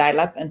were on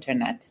dial-up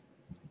internet.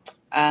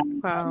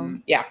 Wow.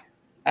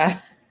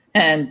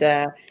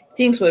 And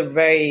things were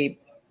very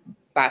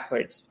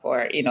backwards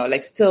for,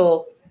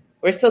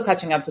 we're still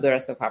catching up to the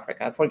rest of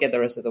Africa. Forget the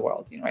rest of the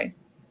world, right?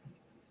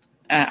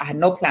 I had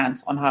no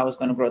plans on how I was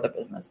going to grow the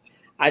business.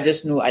 I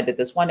just knew I did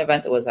this one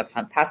event. It was a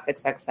fantastic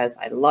success.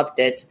 I loved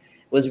it.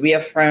 It was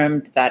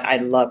reaffirmed that I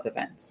love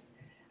events.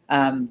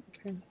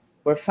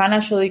 We're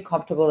financially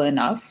comfortable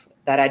enough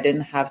that I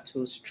didn't have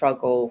to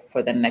struggle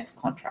for the next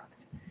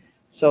contract.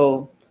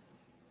 So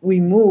we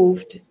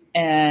moved,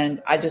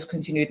 and I just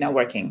continued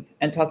networking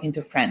and talking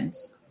to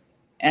friends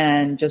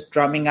and just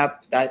drumming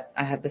up that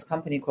I have this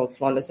company called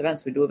Flawless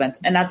Events. We do events.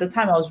 And at the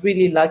time, I was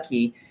really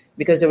lucky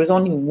because there was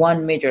only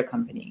one major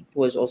company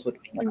who was also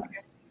doing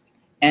events.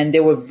 And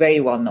they were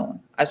very well known.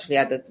 Actually,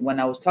 when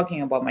I was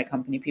talking about my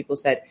company, people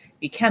said,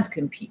 we can't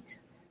compete.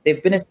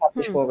 They've been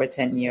established for over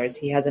 10 years.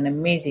 He has an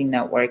amazing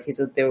network.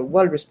 They're a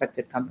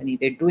well-respected company.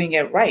 They're doing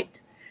it right.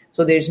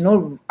 So there's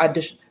no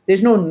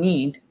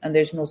need and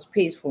there's no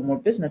space for more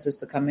businesses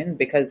to come in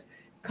because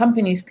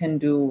companies can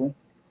do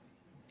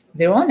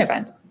their own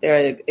event.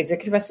 Their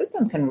executive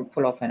assistant can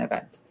pull off an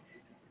event.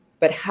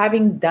 But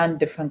having done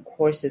different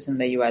courses in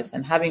the US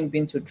and having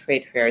been to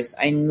trade fairs,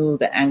 I knew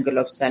the angle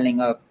of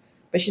selling up,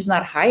 but she's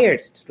not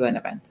hired to do an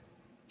event.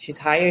 She's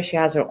hired. She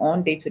has her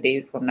own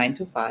day-to-day from 9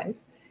 to 5.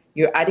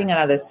 You're adding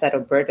another set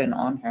of burden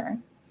on her.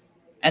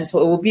 And so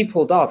it will be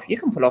pulled off. You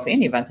can pull off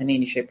any event in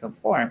any shape and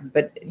form,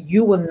 but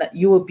you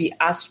will be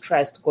as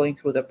stressed going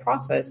through the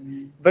process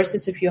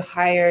versus if you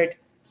hired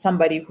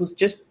somebody who's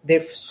just, their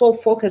sole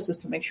focus is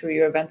to make sure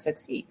your event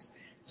succeeds.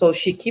 So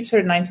she keeps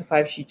her 9 to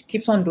 5. She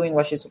keeps on doing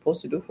what she's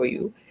supposed to do for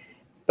you.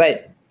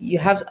 But you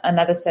have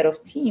another set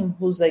of team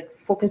who's like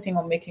focusing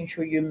on making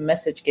sure your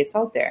message gets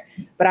out there.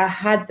 But I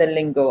had the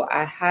lingo.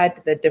 I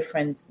had the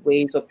different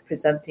ways of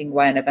presenting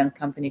why an event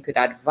company could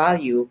add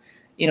value,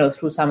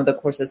 through some of the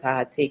courses I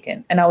had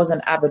taken. And I was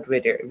an avid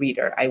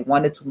reader. I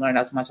wanted to learn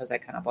as much as I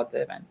can about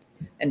the event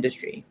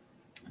industry.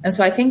 And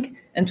so I think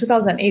in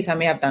 2008, I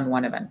may have done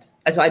one event.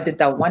 And so I did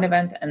that one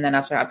event. And then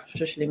after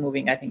officially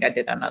moving, I think I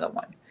did another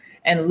one.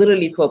 And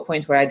literally to a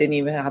point where I didn't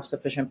even have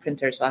sufficient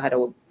printers. So I had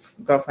a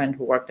girlfriend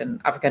who worked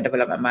in African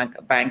Development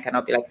Bank. And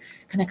I'll be like,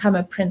 can I come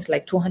and print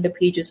like 200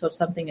 pages of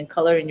something in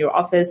color in your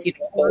office?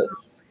 So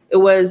it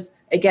was,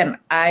 again,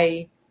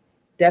 I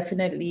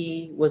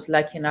definitely was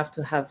lucky enough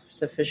to have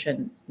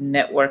sufficient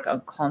network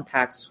and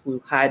contacts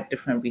who had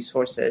different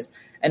resources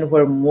and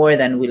were more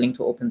than willing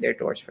to open their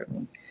doors for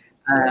me.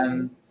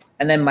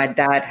 And then my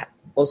dad,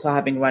 also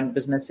having run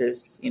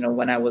businesses,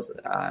 when I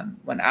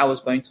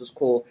was going to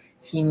school,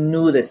 he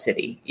knew the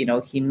city.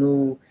 He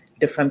knew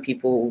different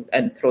people,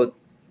 and through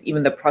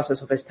even the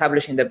process of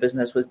establishing the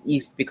business was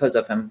easy because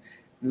of him.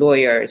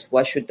 lawyers,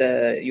 what should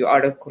your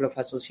article of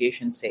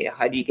association say?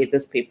 How do you get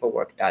this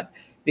paperwork done?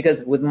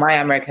 Because with my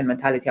American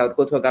mentality, I would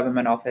go to a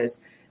government office,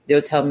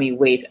 they'll tell me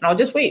wait, and I'll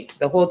just wait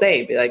the whole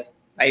day, be like,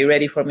 are you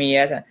ready for me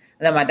yet? And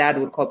then my dad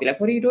would call, be like,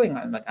 what are you doing?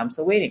 I'm like, I'm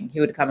still waiting. He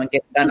would come and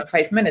get it done in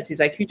 5 minutes. He's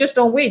like, you just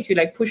don't wait. You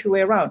like push your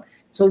way around.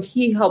 So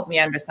he helped me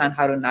understand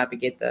how to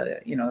navigate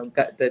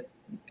the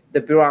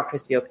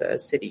bureaucracy of the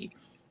city.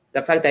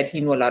 The fact that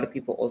he knew a lot of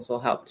people also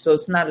helped. So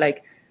it's not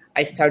like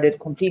I started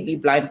completely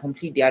blind,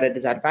 completely at a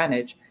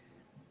disadvantage.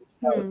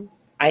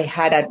 I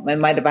had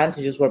my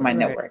advantages were my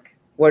network,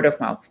 word of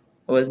mouth.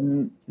 It was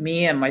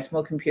me and my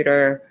small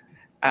computer,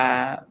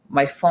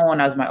 my phone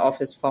as my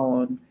office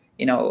phone.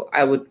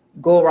 I would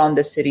go around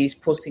the cities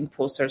posting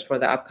posters for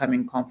the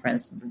upcoming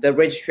conference. The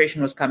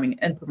registration was coming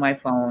into my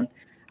phone.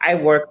 I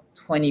worked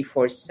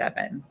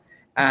 24/7.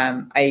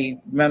 I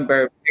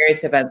remember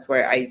various events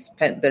where I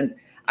spent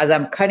as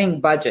I'm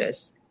cutting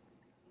budgets,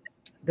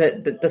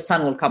 the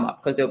sun will come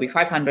up because there'll be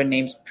 500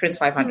 names, print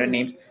 500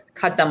 names,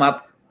 cut them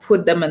up,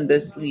 put them in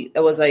this.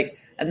 It was like,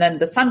 and then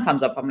the sun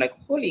comes up. I'm like,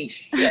 holy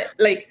shit!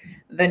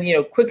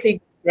 Then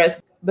quickly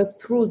rest. But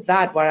through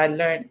that, what I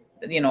learned,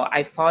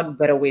 I found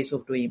better ways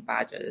of doing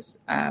badges.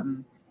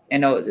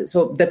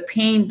 So the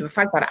pain, the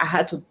fact that I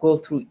had to go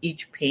through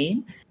each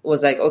pain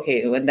was like,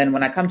 okay. And then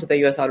when I come to the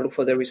US, I'll look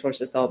for the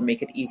resources that will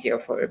make it easier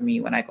for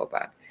me when I go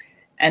back.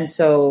 And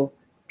so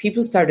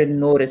people started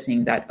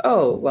noticing that,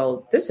 oh,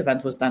 well, this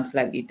event was done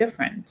slightly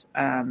different.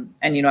 And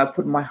I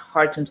put my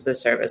heart into the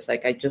service.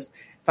 Like if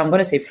I'm going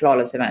to say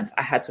flawless events,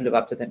 I had to live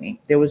up to the name.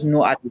 There was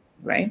no other,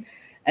 right?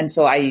 And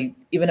so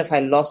even if I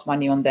lost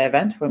money on the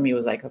event, for me, it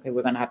was like, okay,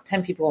 we're going to have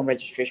 10 people on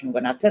registration. We're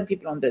going to have 10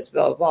 people on this,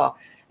 blah, blah, blah.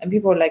 And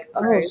people are like,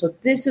 oh, right. So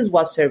this is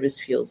what service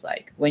feels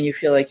like when you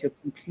feel like you're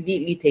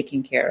completely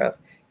taken care of.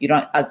 You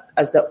don't,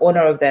 as the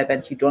owner of the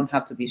event, you don't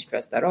have to be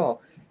stressed at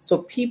all. So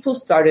people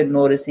started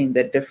noticing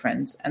the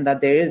difference and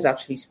that there is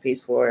actually space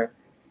for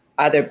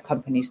other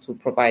companies to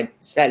provide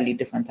slightly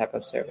different type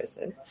of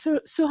services.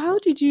 So how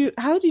did you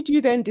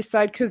then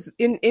decide? Because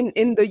in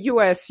the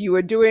US you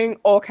were doing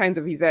all kinds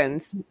of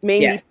events,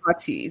 mainly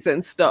parties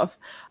and stuff.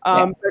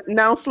 But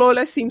now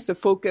Flawless seems to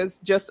focus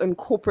just on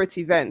corporate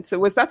events. So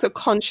was that a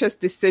conscious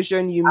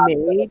decision you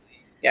made?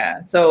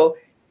 Yeah. So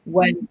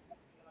when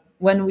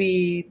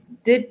we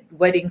did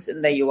weddings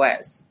in the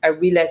US, I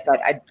realized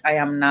that I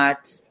am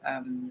not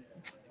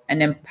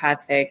an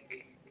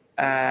empathic,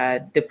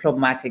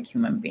 diplomatic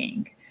human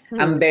being.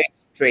 I'm very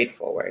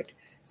straightforward.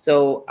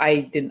 So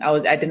I did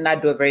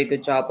not do a very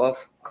good job of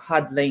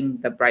coddling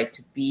the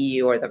bride-to-be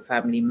or the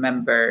family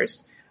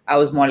members. I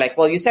was more like,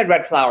 well, you said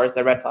red flowers,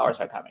 the red flowers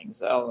are coming.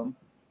 So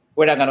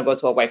we're not going to go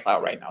to a white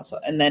flower right now.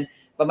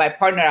 But my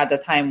partner at the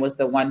time was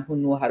the one who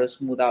knew how to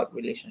smooth out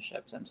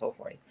relationships and so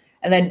forth.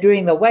 And then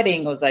during the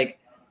wedding, I was like,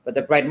 but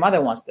the bride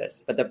mother wants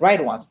this, but the bride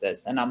wants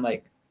this. And I'm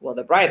like, well,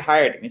 the bride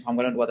hired me, so I'm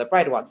going to do what the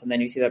bride wants. And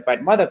then you see the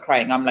bride mother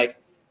crying. I'm like,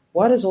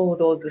 what is all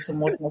this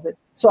emotional?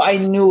 So I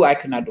knew I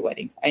could not do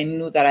weddings. I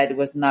knew that I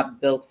was not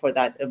built for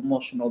that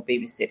emotional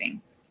babysitting.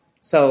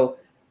 So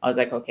I was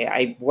like, okay,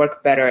 I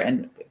work better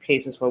in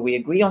places where we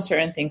agree on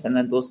certain things and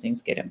then those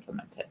things get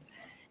implemented.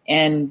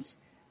 And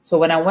so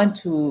when I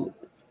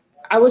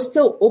was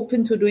still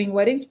open to doing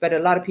weddings, but a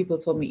lot of people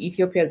told me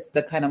Ethiopia is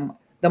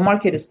the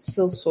market is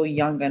still so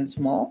young and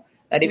small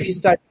that if you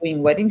start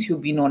doing weddings, you'll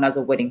be known as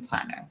a wedding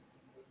planner.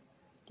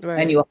 Right.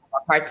 And you'll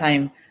have a hard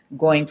time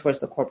going towards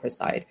the corporate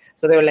side.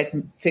 So they were like,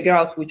 figure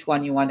out which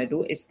one you want to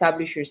do,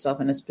 establish yourself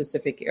in a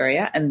specific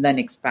area, and then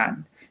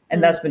expand.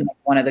 And that's been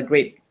one of the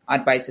great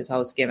advices I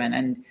was given.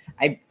 And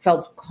I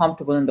felt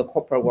comfortable in the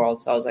corporate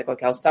world. So I was like,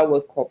 okay, I'll start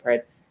with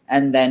corporate.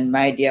 And then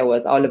my idea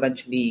was I'll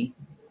eventually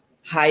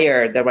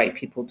hire the right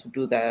people to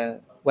do the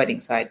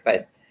wedding side.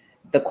 But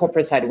the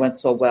corporate side went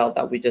so well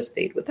that we just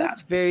stayed with that.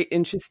 That's very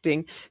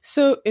interesting.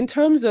 So in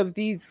terms of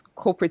these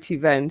corporate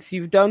events,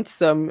 you've done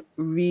some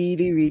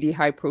really, really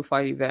high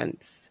profile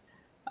events.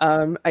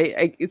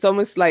 It's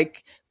almost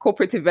like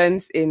corporate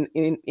events in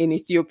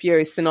Ethiopia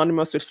is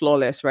synonymous with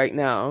Flawless right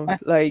now.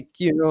 Like,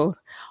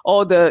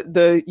 all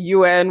the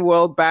UN,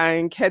 World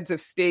Bank, heads of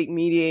state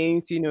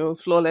meetings,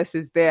 Flawless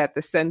is there at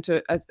the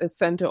center, as a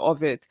center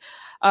of it.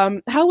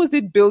 How was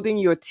it building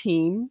your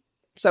team?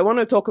 So I want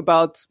to talk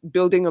about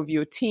building of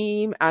your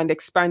team and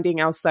expanding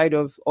outside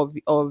of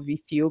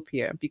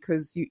Ethiopia,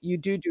 because you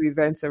do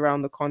events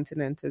around the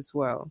continent as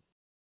well.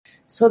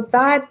 So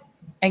that,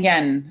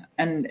 again,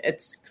 and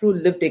it's through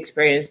lived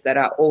experience that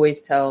I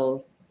always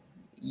tell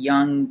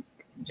young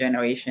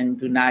generation,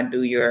 do not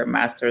do your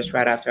master's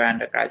right after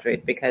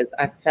undergraduate, because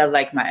I felt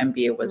like my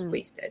MBA was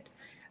wasted.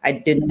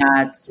 I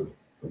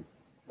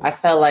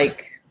felt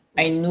like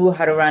I knew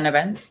how to run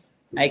events.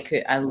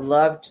 I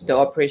loved the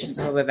operations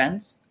of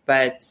events,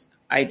 but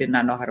I did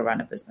not know how to run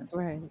a business,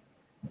 right?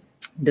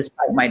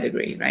 Despite my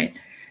degree, right?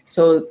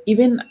 So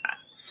even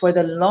for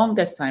the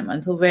longest time,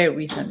 until very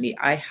recently,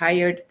 I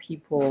hired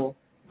people.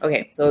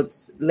 Okay, so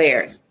it's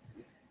layers.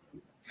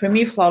 For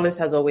me, Flawless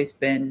has always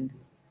been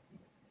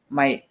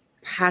my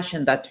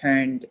passion that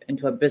turned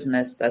into a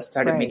business that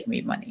started making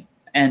me money.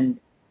 And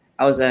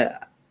I was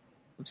a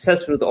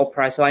obsessed with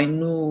Oprah. So I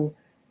knew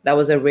that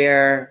was a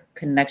rare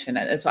connection.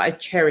 And so I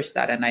cherished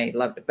that and I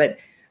loved it. But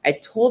I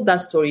told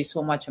that story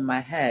so much in my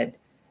head.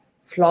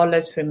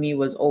 Flawless for me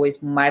was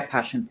always my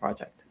passion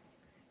project,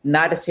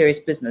 not a serious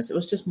business. It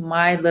was just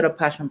my little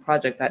passion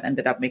project that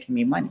ended up making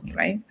me money,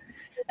 right?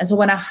 And so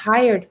when I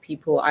hired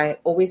people, I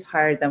always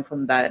hired them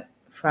from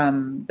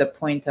the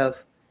point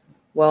of,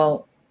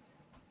 well,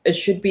 it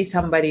should be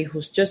somebody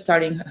who's just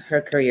starting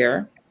her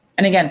career.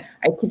 And again,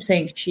 I keep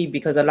saying she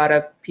because a lot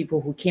of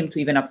people who came to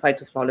even apply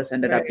to Flawless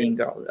ended up being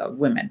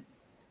women.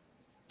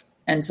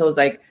 And so it's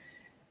like,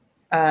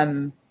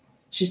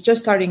 she's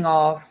just starting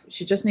off.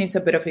 She just needs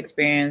a bit of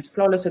experience.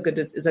 Flawless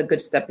is a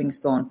good stepping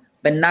stone,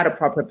 but not a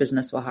proper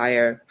business to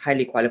hire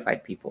highly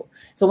qualified people.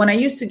 So when I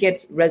used to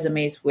get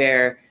resumes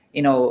where,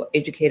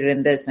 educated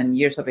in this and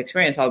years of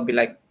experience, I would be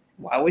like,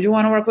 why would you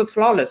want to work with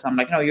Flawless? I'm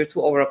like, no, you're too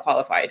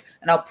overqualified.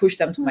 And I'll push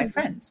them to my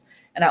friends.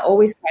 And I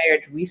always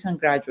hired recent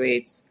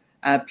graduates,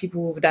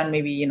 people who've done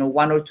maybe,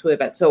 1 or 2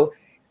 events. So,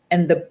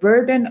 and the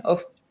burden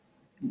of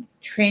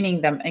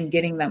training them and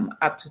getting them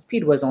up to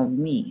speed was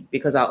on me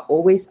because I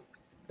always,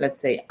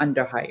 let's say,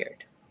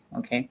 underhired.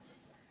 Okay.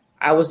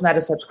 I was not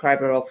a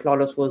subscriber of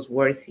Flawless was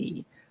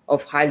worthy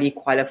of highly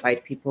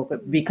qualified people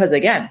because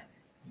again,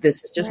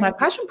 this is just my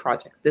passion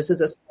project. This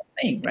is a small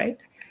thing, right?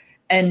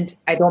 And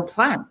I don't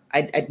plan.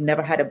 I'd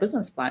never had a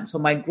business plan. So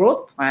my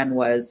growth plan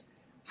was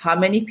how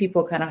many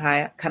people can I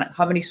hire,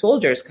 how many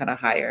soldiers can I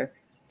hire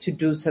to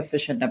do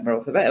sufficient number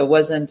of events. It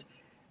wasn't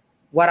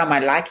what am I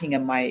lacking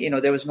in my,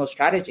 there was no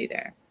strategy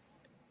there.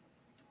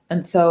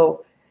 And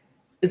so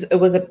it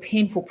was a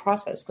painful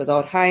process because I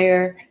would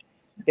hire,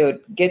 they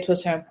would get to a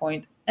certain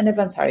point, and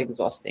events are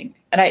exhausting.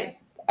 And I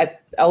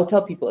will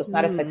tell people it's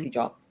not a sexy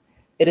job.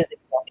 It is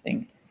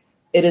exhausting.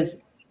 It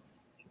is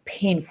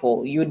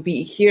painful. You would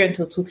be here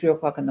until 2-3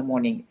 o'clock in the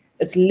morning.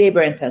 It's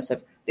labor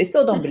intensive. They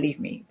still don't believe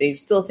me. They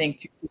still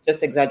think you're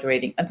just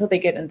exaggerating until they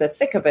get in the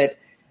thick of it.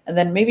 And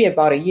then maybe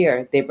about a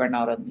year, they burn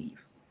out and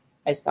leave.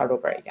 I start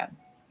over again.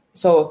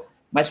 So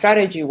my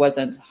strategy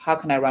wasn't how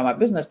can I run my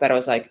business, but I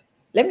was like,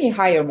 let me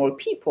hire more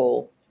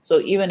people. So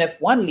even if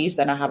one leaves,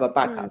 then I have a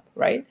backup,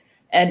 right?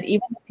 And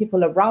even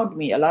people around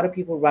me, a lot of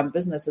people run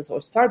businesses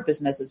or start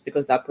businesses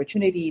because the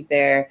opportunity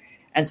there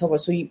and so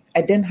forth. So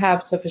I didn't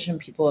have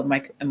sufficient people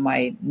in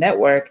my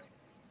network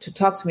to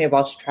talk to me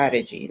about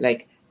strategy.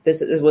 Like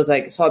this, it was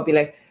like, so I'd be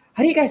like,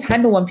 how do you guys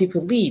handle when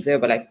people leave? They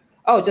were like,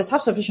 oh, just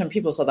have sufficient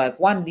people so that if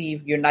one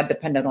leave, you're not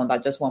dependent on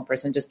that just one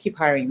person. Just keep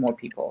hiring more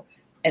people.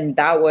 And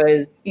that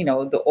was,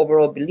 the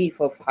overall belief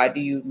of how do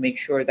you make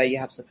sure that you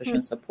have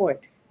sufficient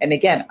support. And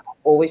again, I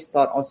always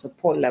thought on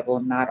support level,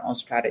 not on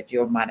strategy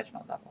or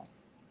management level.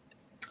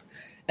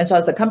 And so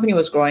as the company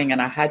was growing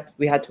and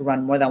we had to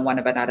run more than one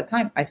event at a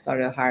time, I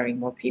started hiring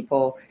more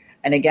people.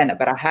 And again,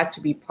 but I had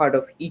to be part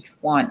of each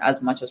one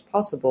as much as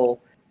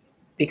possible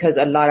because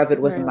a lot of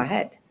it was in my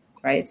head,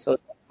 right? So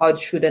how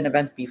should an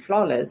event be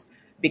flawless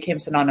became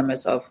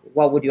synonymous of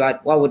what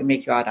would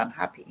make you out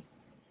unhappy?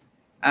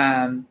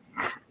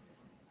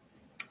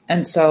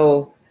 And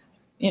so,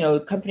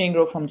 company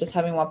grew from just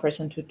having one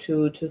person to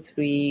 2 to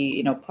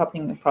 3,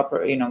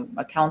 proper,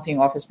 accounting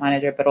office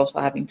manager, but also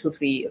having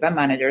 2-3 event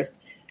managers.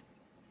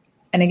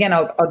 And again,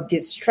 I'll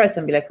get stressed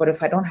and be like, what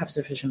if I don't have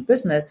sufficient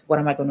business? What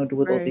am I going to do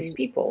with all these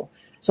people?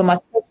 So my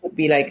thought would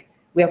be like,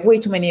 we have way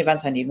too many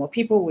events. I need more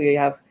people. We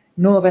have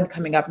no event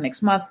coming up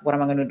next month. What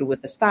am I going to do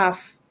with the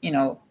staff?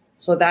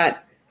 So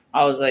that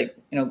I was like,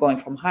 going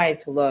from high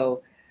to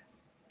low.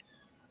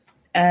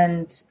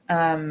 And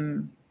I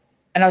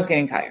was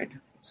getting tired.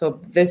 So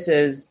this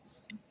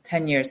is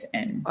 10 years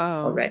in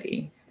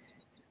already.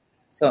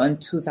 So in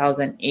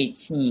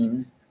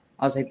 2018,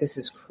 I was like, this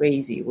is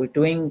crazy. We're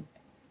doing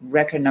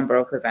record number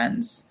of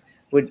events.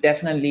 We're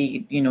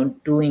definitely,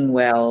 doing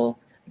well.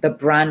 The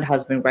brand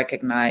has been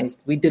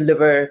recognized. We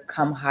deliver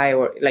come high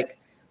or like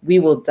we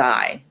will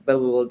die, but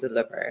we will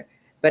deliver.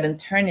 But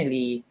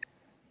internally,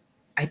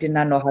 I did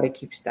not know how to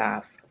keep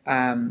staff.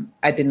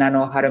 I did not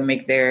know how to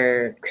make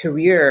their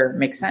career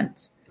make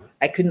sense.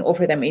 I couldn't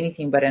offer them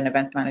anything but an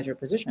event manager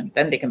position.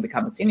 Then they can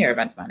become a senior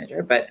event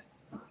manager, but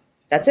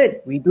that's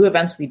it. We do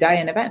events, we die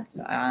in events.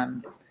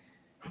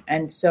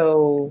 And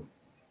so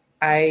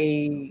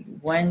I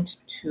went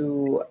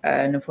to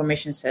an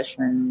information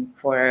session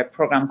for a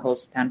program called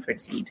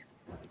Stanford Seed.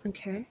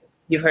 Okay.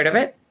 You've heard of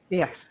it?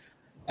 Yes.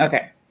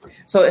 Okay.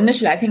 So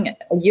initially, I think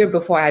a year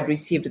before I had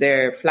received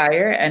their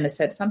flyer and it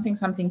said something,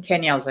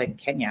 Kenya. I was like,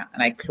 Kenya.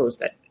 And I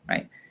closed it,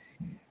 right?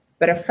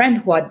 But a friend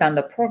who had done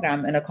the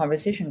program in a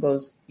conversation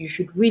goes, you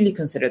should really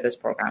consider this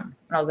program.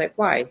 And I was like,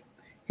 why?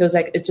 He was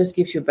like, it just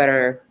gives you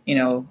better,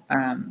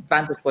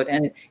 vantage point.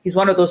 And he's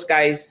one of those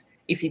guys,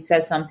 if he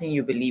says something,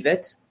 you believe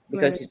it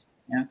because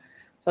So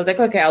I was like,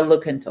 okay, I'll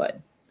look into it.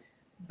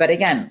 But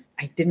again,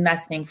 I did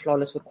not think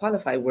Flawless would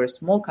qualify. We're a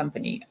small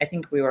company. I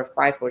think we were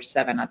 5 or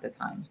 7 at the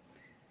time.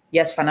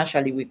 Yes,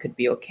 financially, we could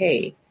be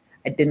okay.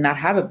 I did not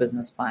have a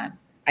business plan.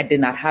 I did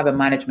not have a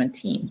management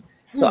team.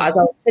 So as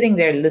I was sitting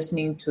there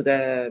listening to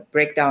the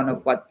breakdown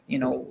of what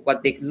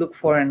they look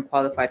for in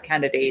qualified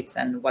candidates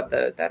and what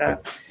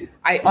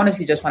I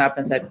honestly just went up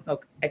and said,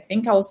 look, I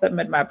think I will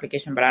submit my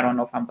application, but I don't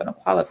know if I'm going to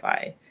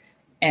qualify.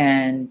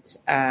 And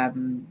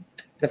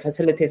the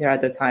facilitator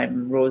at the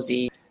time,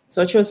 Rosie,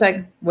 so she was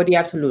like, what do you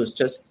have to lose?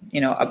 Just,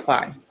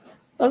 apply.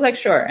 So I was like,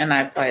 sure. And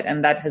I applied.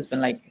 And that has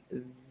been like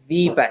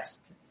the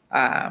best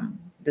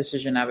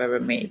decision I've ever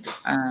made.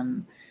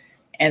 And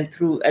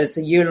it's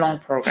a year-long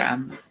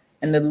program.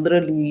 And it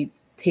literally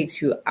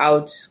takes you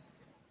out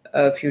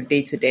of your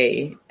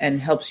day-to-day and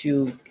helps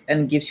you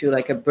and gives you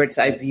like a bird's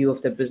eye view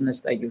of the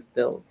business that you've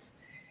built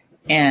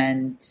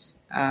and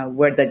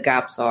where the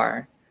gaps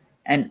are.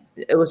 And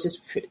it was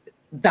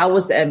that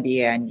was the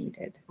MBA I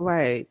needed.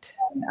 Right.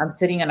 And I'm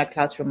sitting in a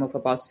classroom of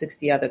about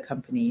 60 other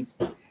companies.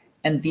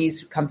 And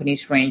these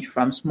companies range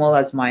from small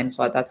as mine.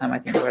 So at that time, I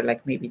think we were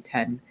like maybe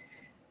 10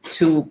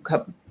 to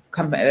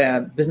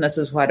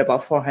businesses who had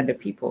about 400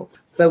 people.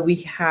 But we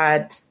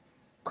had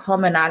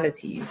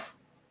commonalities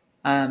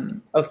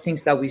of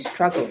things that we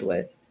struggled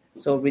with.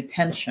 So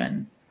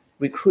retention,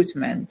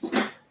 recruitment,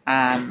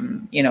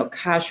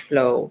 cash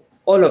flow,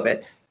 all of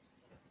it.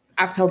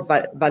 I felt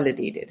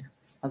validated.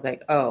 I was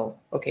like, oh,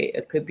 okay,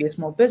 it could be a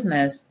small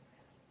business,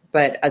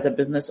 but as a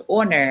business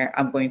owner,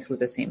 I'm going through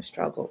the same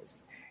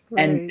struggles.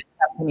 Right. And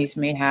companies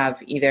may have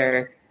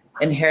either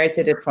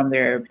inherited it from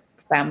their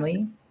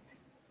family,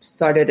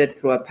 started it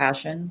through a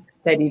passion,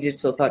 studied it,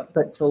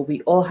 so we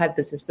all had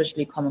this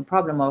especially common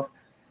problem of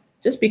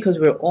just because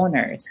we're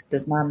owners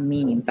does not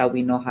mean that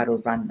we know how to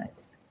run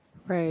it.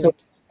 Right. So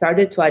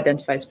started to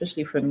identify,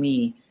 especially for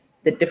me,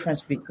 the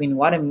difference between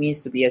what it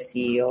means to be a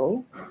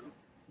CEO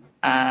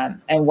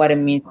and what it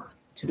means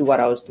to do what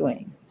I was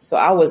doing. So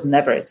I was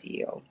never a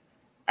CEO.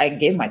 I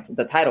gave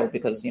the title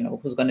because,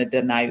 who's going to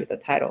deny you the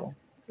title?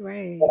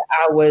 Right. But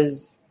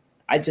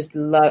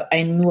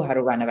I knew how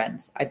to run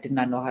events. I did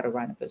not know how to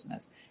run a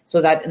business.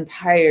 So that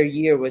entire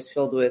year was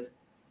filled with,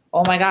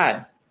 oh my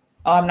God,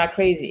 oh, I'm not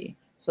crazy.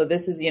 So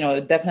this is,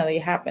 it definitely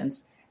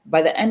happens.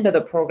 By the end of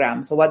the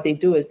program, so what they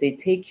do is they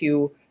take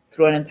you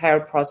through an entire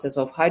process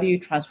of how do you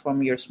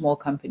transform your small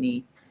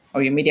company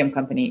or your medium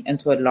company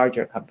into a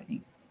larger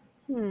company.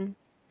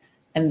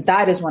 And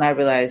that is when I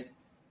realized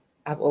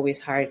I've always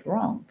hired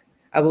wrong.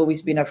 I've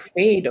always been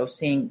afraid of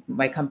seeing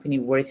my company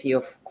worthy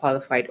of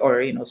qualified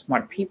or,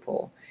 smart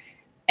people.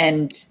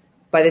 And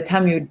by the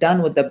time you're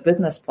done with the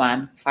business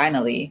plan,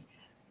 finally,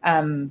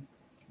 I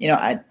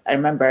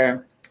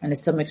remember, and it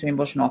still makes me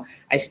emotional.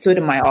 I stood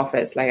in my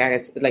office,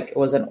 it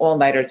was an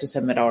all-nighter to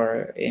submit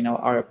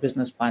our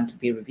business plan to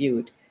be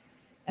reviewed.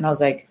 And I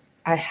was like,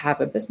 I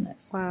have a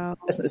business. Wow.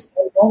 It's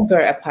no longer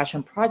a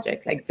passion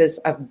project like this.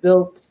 I've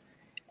built,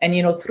 and,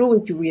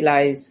 through it, you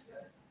realize,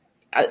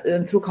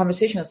 and through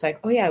conversation, it's like,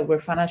 oh yeah, we're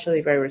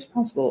financially very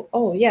responsible.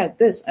 Oh yeah,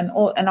 this and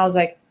all. And I was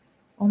like,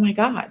 oh my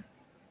God,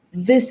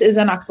 this is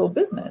an actual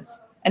business.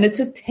 And it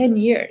took 10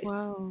 years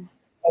of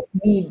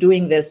me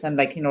doing this and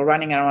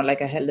running around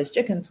like a headless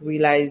chicken to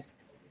realize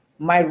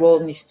my role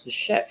needs to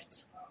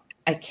shift.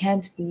 I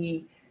can't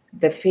be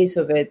the face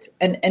of it.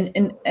 And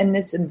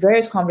it's in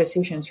various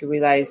conversations you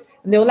realize,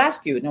 and they'll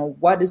ask you,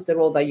 what is the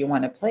role that you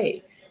want to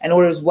play? And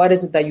or what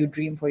is it that you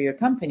dream for your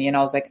company? And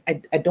I was like,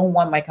 I don't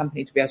want my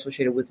company to be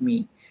associated with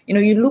me.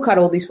 You look at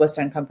all these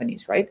Western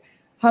companies, right?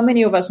 How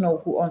many of us know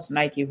who owns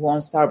Nike, who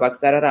owns Starbucks,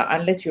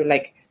 unless you're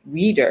like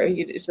reader,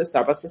 it's just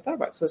Starbucks is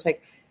Starbucks. So it's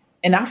like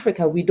in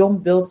Africa, we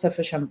don't build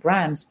sufficient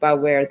brands by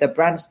where the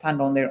brands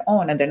stand on their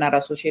own and they're not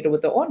associated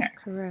with the owner.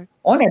 Correct.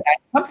 Owner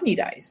dies, company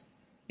dies.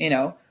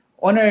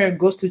 Owner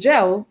goes to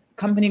jail,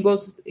 company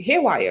goes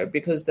haywire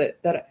because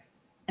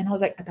and I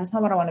was like, that's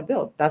not what I want to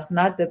build. That's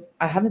not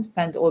I haven't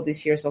spent all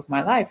these years of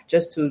my life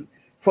just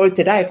for it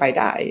to die if I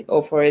die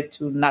or for it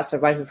to not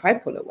survive if I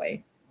pull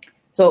away.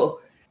 So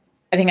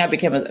I think I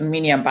became a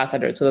mini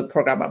ambassador to the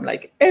program. I'm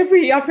like,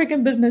 every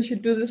African business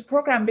should do this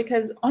program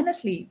because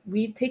honestly,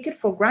 we take it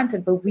for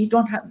granted, but we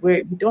don't have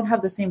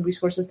the same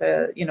resources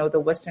that, the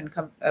Western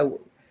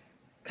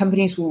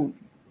companies who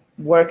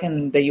work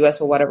in the US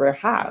or whatever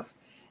have.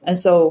 And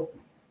so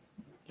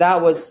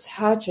that was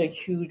such a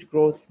huge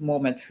growth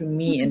moment for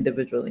me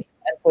individually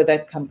and for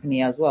that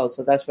company as well.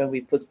 So that's when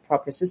we put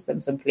proper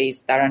systems in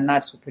place that are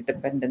not super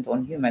dependent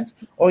on humans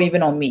or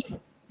even on me.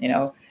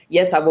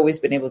 Yes, I've always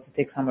been able to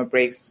take summer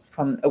breaks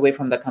away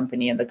from the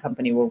company and the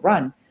company will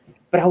run,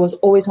 but I was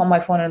always on my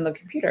phone and the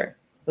computer.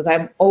 But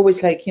I'm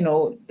always like,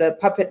 the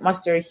puppet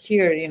master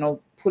here,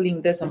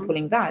 pulling this and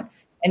pulling that.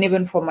 And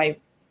even for my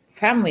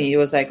family, it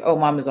was like, oh,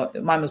 mom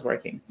is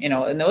working,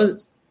 and it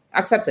was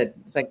accepted.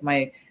 It's like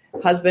my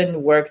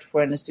husband worked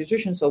for an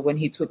institution, so when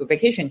he took a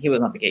vacation, he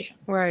was on vacation.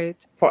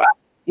 Right. For us,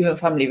 even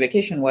family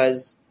vacation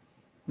was,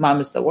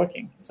 mom is still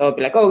working. So I'd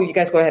be like, oh, you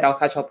guys go ahead, I'll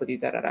catch up with you,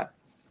 da-da-da.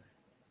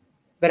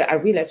 But I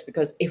realized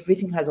because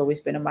everything has always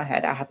been in my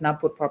head, I have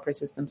not put proper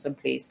systems in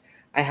place.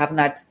 I have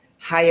not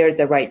hired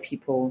the right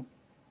people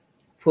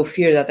for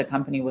fear that the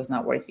company was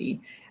not worthy.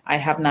 I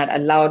have not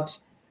allowed,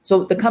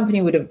 so the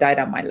company would have died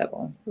at my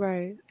level.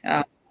 Right.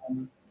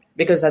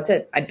 because that's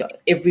it.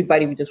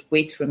 Everybody would just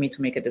wait for me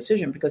to make a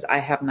decision because I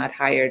have not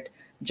hired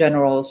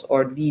generals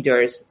or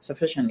leaders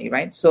sufficiently,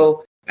 right?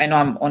 So I know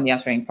I'm only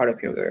answering part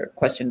of your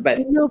question, but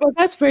but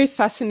that's very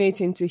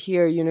fascinating to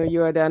hear,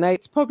 Yorda. And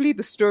it's probably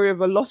the story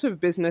of a lot of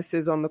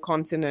businesses on the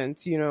continent,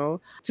 to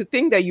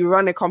think that you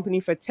run a company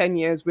for 10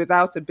 years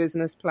without a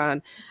business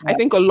plan. Yeah. I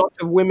think a lot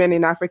of women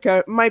in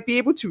Africa might be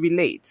able to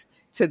relate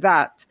to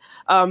that.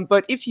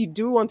 But if you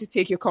do want to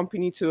take your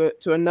company to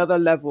another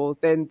level,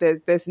 then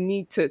there's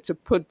need to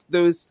put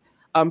those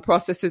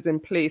processes in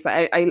place.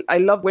 I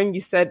love when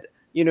you said,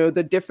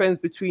 the difference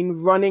between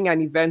running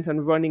an event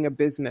and running a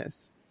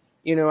business.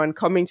 And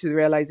coming to the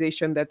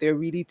realization that they're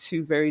really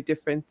two very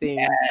different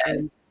things. Yes.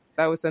 And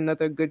that was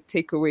another good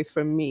takeaway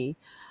from me.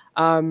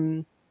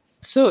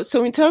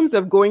 So in terms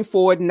of going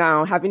forward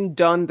now, having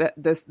done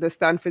the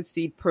Stanford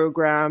Seed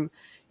program,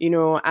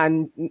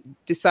 and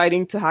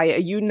deciding to hire, are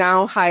you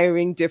now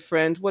hiring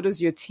different? What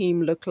does your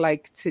team look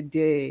like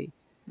today?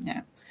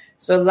 Yeah.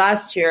 So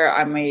last year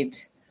I made,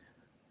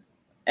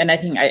 and I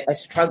think I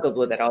struggled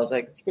with it. I was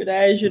like, should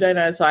I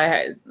not? So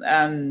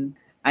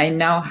I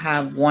now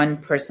have one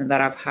person that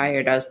I've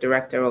hired as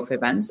director of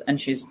events, and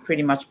she's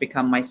pretty much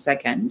become my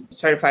second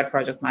certified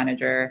project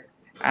manager,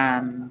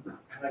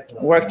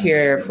 worked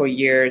here for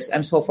years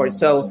and so forth.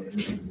 So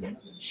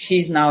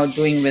she's now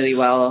doing really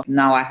well.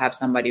 Now I have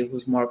somebody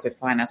who's more of a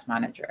finance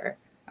manager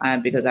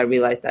because I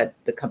realized that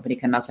the company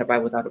cannot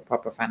survive without a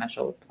proper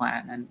financial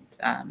plan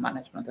and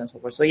management and so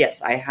forth. So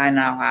yes, I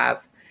now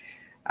have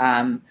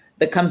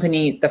the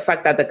company. The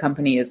fact that the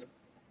company is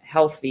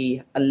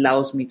healthy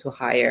allows me to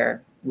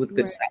hire with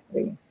good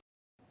salary.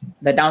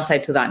 The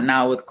downside to that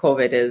now with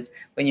COVID is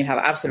when you have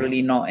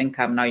absolutely no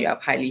income, now you have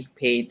highly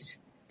paid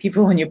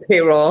people on your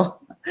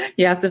payroll.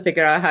 You have to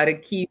figure out how to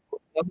keep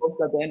the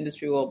most of the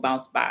industry will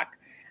bounce back.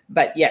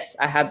 But yes,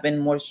 I have been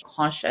more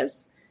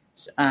conscious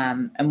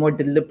and more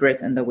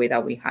deliberate in the way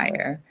that we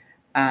hire.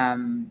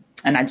 And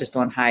I just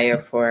don't hire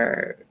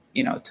for,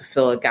 to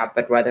fill a gap,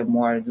 but rather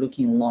more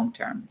looking long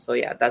term. So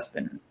yeah, that's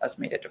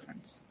made a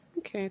difference.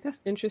 Okay, that's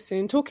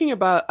interesting. Talking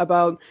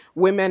about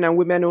women and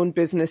women-owned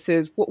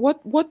businesses,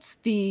 what's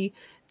the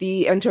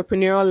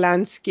entrepreneurial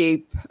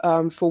landscape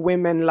for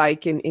women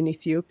like in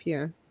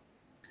Ethiopia?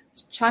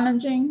 It's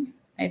challenging.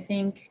 I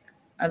think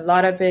a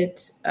lot of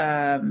it,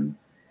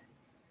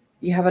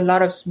 you have a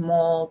lot of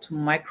small to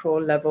micro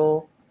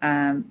level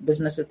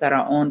businesses that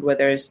are owned,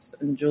 whether it's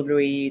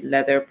jewelry,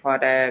 leather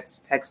products,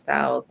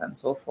 textiles, and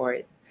so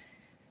forth.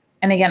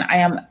 And again,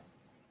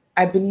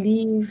 I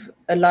believe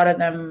a lot of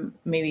them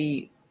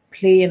maybe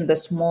play in the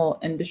small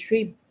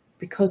industry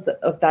because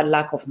of that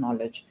lack of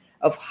knowledge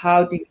of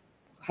how do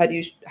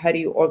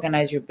you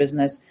organize your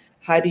business,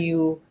 how do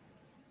you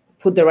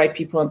put the right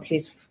people in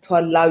place to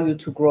allow you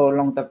to grow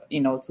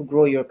to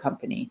grow your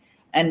company.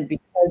 And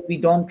because we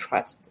don't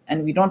trust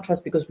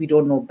because we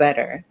don't know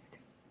better,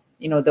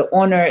 the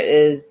owner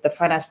is the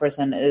finance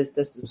person, is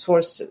the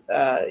source,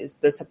 is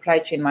the supply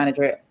chain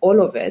manager,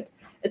 all of it.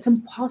 It's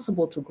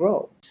impossible to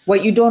grow.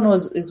 What you don't know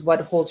is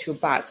what holds you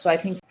back. So I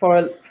think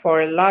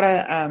for a lot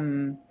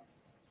of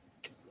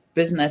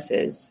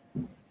businesses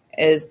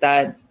is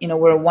that,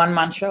 we're a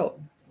one-man show,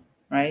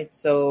 right?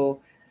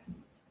 So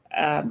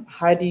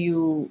how do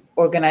you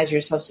organize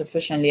yourself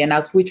sufficiently, and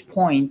at which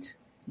point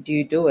do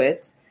you do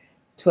it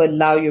to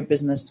allow your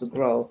business to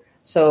grow?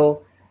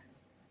 So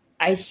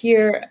I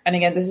hear, and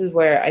again, this is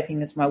where I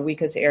think is my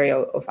weakest area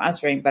of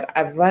answering, but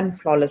I've run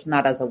Flawless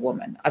not as a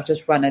woman. I've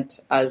just run it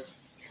as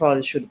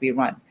Flawless should be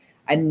run.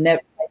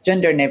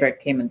 Gender never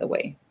came in the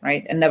way,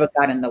 right? And never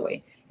got in the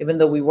way. Even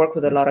though we work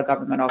with a lot of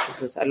government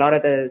offices, a lot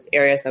of the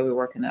areas that we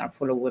work in are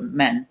full of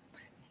men.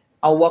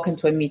 I'll walk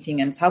into a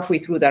meeting and it's halfway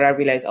through that I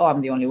realize,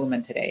 I'm the only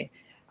woman today.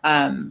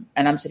 And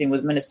I'm sitting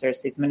with ministers,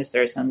 state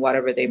ministers, and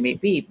whatever they may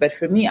be. But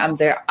for me, I'm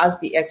there as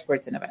the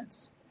expert in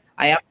events.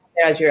 I am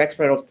there as your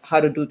expert of how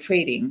to do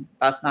trading.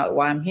 That's not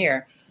why I'm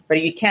here.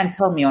 But you can't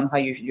tell me on how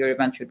your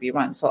event should be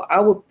run. So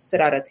I will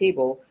sit at a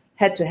table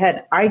head to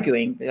head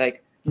arguing,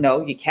 like,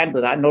 no, you can't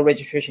do that. No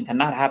registration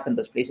cannot happen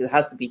this place. It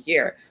has to be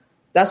here.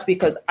 That's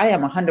because I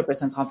am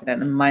 100%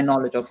 confident in my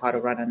knowledge of how to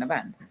run an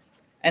event.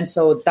 And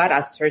so that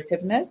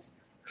assertiveness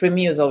for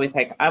me is always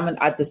like, I'm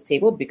at this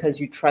table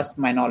because you trust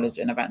my knowledge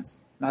in events.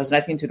 It has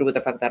nothing to do with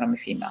the fact that I'm a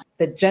female.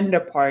 The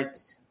gender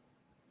part,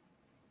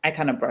 I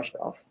kind of brushed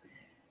off.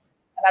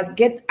 And as I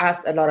get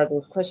asked a lot of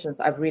those questions,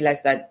 I've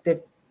realized that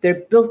they're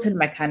built-in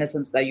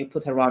mechanisms that you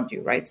put around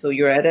you, right? So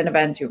you're at an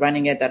event, you're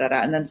running it,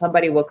 and then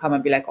somebody will come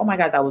and be like, oh my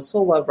God, that was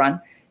so well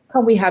run.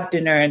 Can we have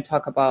dinner and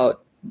talk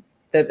about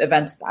the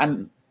events that I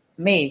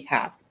may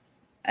have?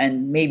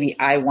 And maybe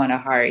I want to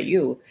hire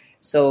you.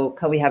 So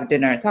can we have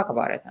dinner and talk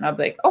about it? And I'll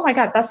be like, oh my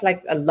God, that's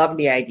like a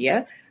lovely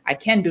idea. I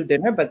can't do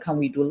dinner, but can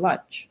we do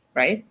lunch,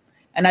 right?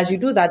 And as you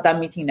do that, that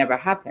meeting never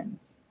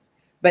happens.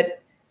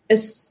 But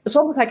it's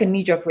almost like a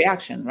knee-jerk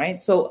reaction, right?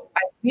 So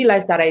I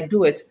realize that I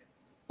do it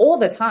all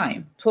the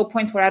time to a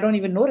point where I don't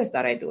even notice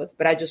that I do it.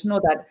 But I just know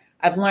that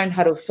I've learned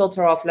how to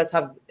filter off, let's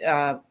have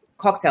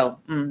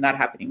cocktail, not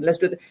happening. Let's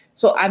do it.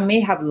 So I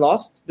may have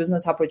lost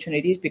business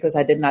opportunities because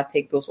I did not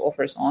take those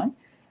offers on.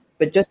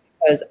 But just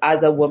because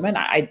as a woman,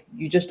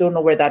 you just don't know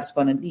where that's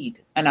going to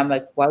lead. And I'm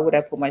like, why would I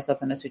put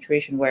myself in a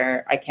situation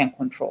where I can't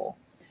control?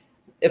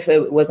 If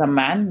it was a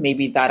man,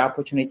 maybe that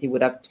opportunity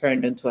would have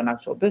turned into an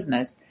actual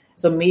business.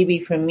 So maybe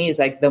for me, it's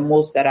like the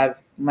most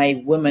that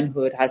my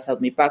womanhood has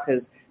held me back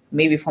is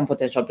maybe from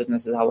potential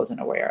businesses I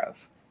wasn't aware of,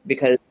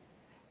 because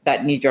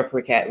that knee-jerk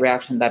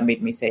reaction that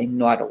made me say,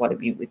 no, I don't want to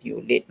be with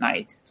you late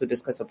night to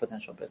discuss a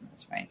potential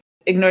business, right?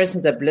 Ignorance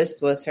is a bliss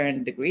to a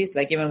certain degree. It's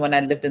like even when I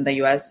lived in the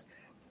US,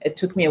 it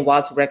took me a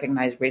while to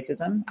recognize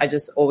racism. I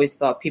just always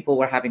thought people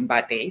were having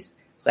bad days.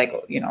 It's like,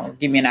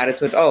 give me an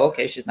attitude, oh,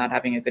 okay, she's not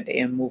having a good day,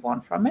 and move on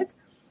from it.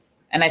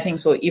 And I think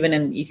so even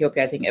in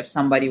Ethiopia, I think if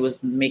somebody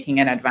was making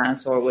an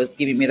advance or was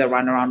giving me the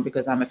runaround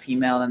because I'm a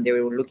female and they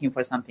were looking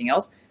for something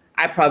else,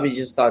 I probably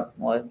just thought,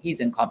 well, he's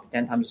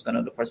incompetent. I'm just going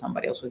to look for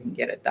somebody else who can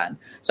get it done.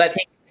 So I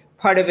think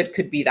part of it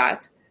could be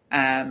that,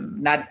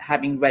 not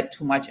having read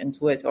too much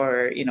into it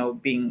or,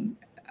 being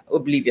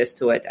oblivious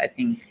to it, I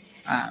think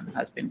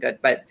has been good.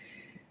 But,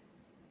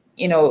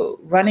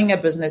 running a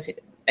business,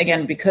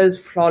 again, because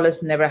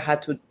Flawless never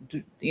had to,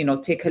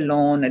 take a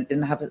loan and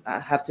didn't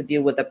have to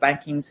deal with the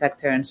banking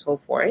sector and so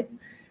forth.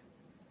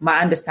 My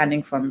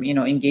understanding from,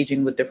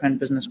 engaging with different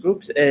business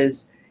groups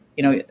is,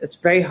 it's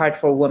very hard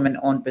for a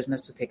woman-owned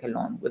business to take a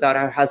loan without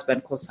her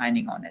husband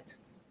co-signing on it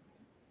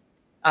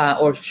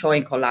or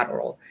showing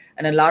collateral.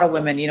 And a lot of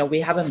women, we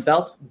haven't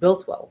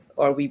built wealth,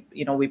 or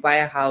we buy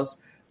a house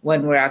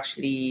when we're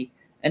actually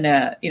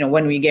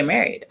when we get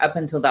married. Up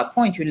until that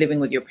point, you're living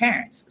with your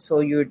parents.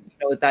 So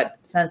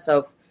that sense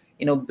of,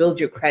 build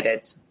your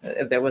credit,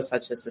 if there was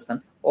such a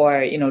system,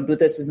 or, do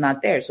this is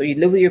not there. So you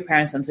live with your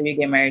parents until you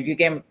get married. You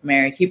get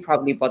married, he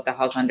probably bought the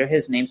house under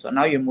his name. So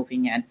now you're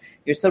moving in,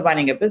 you're still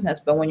running a business.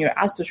 But when you're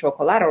asked to show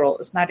collateral,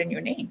 it's not in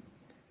your name,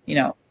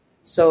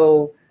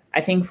 So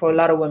I think for a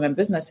lot of women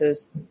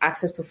businesses,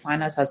 access to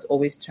finance has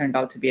always turned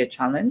out to be a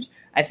challenge.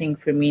 I think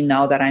for me,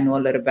 now that I know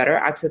a little better,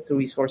 access to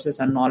resources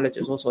and knowledge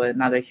is also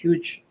another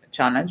huge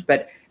challenge,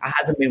 but it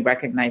hasn't been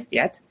recognized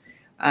yet.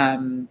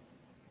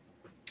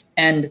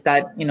 And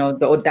that,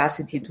 the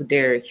audacity to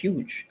dare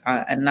huge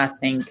and not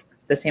think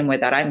the same way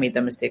that I made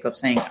the mistake of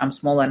saying, I'm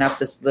small enough,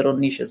 this little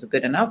niche is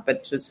good enough,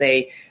 but to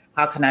say,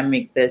 how can I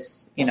make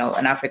this,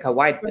 an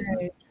Africa-wide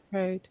business?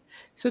 Right.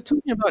 So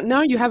talking about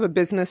now, you have a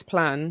business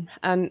plan,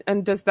 and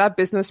does that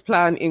business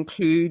plan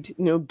include,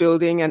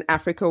 building an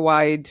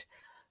Africa-wide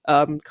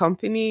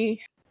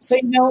company? So,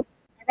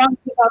 around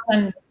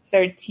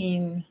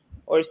 2013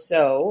 or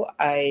so,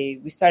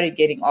 we started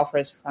getting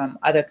offers from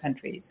other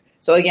countries.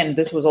 So again,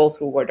 this was all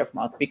through word of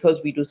mouth,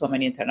 because we do so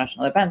many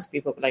international events.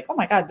 People were like, oh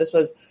my God, this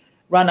was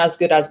run as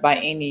good as by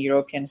any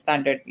European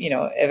standard,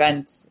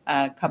 event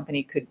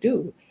company could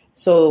do.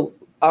 So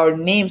our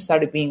name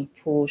started being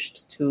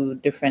pushed to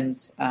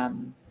different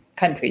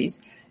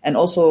countries, and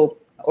also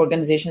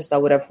organizations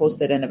that would have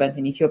hosted an event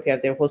in Ethiopia,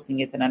 if they're hosting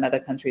it in another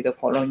country the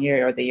following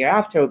year or the year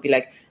after, would be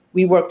like,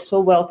 we worked so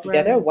well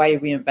together. Right. Why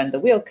reinvent the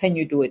wheel? Can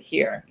you do it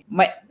here?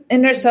 My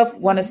inner self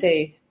want to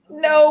say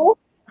no,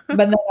 but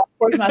then I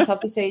force myself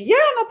to say, yeah,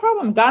 no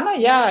problem. Ghana,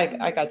 yeah,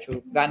 I got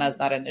you. Ghana is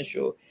not an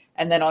issue.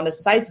 And then on a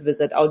site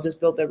visit, I'll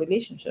just build the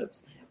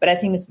relationships. But I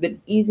think it's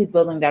been easy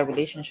building that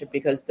relationship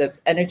because the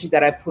energy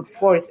that I put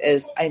forth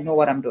is, I know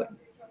what I'm doing.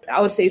 I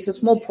would say it's a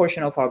small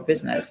portion of our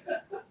business,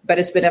 but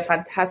it's been a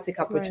fantastic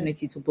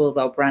opportunity to build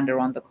our brand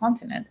around the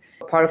continent.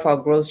 Part of our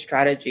growth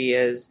strategy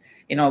is,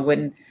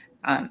 when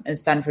in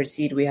Stanford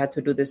Seed, we had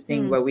to do this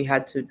thing where we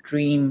had to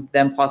dream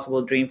the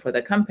impossible dream for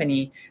the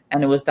company,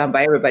 and it was done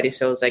by everybody.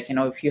 So it was like,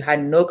 if you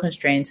had no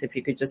constraints, if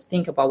you could just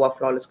think about what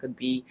Flawless could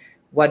be,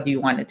 what do you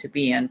want it to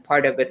be? And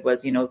part of it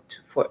was,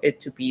 for it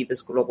to be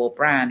this global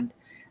brand.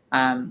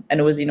 And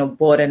it was,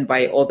 burdened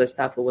by all the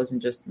stuff. It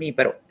wasn't just me,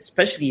 but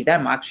especially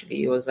them,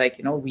 actually. It was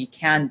like, we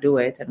can do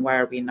it, and why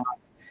are we not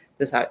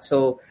this out?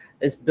 So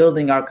it's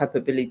building our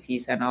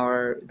capabilities and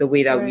the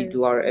way that we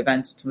do our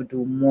events to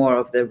do more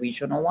of the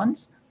regional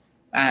ones.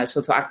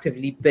 So to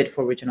actively bid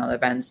for regional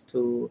events,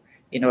 to,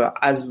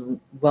 as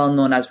well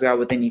known as we are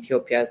within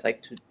Ethiopia, it's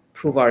like to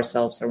prove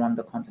ourselves around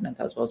the continent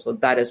as well. So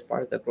that is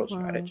part of the growth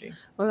strategy.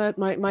 Well,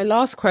 my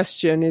last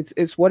question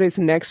is what is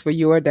next for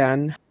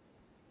Yordan?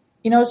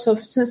 So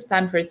since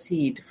Stanford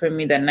Seed, for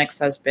me, the next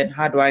has been,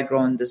 how do I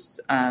grow in this,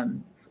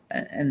 in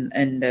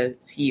the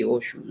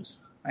CEO shoes,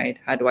 right?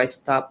 How do I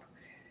stop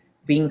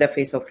being the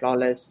face of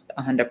Flawless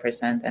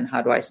 100%? And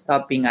how do I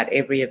stop being at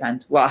every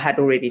event? Well, I had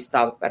already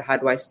stopped, but how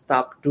do I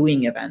stop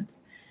doing events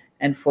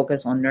and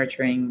focus on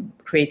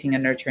creating a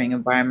nurturing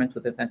environment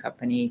within the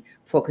company,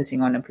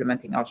 focusing on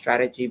implementing our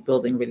strategy,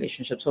 building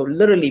relationships. So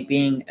literally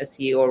being a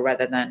CEO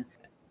rather than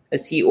a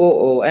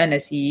COO and a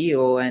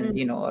CEO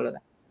and, all of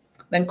that.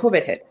 Then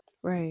COVID hit.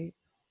 Right.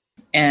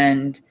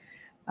 And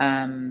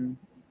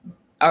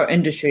our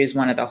industry is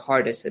one of the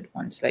hardest hit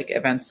ones. Like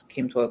events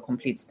came to a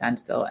complete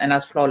standstill. And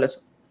as Flawless,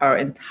 our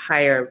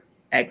entire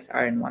eggs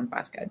are in one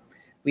basket.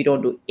 We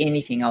don't do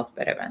anything else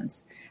but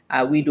events.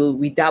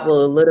 We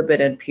dabble a little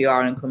bit in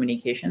PR and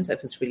communications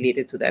if it's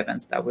related to the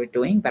events that we're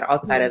doing. But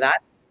outside of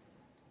that,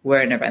 we're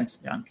an events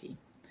junkie.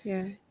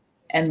 Yeah.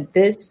 And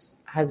this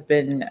has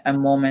been a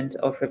moment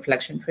of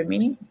reflection for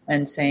me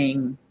and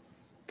saying,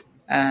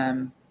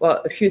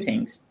 well, a few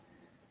things.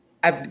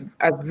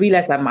 I've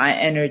realized that my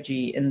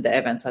energy in the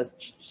events has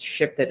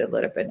shifted a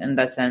little bit in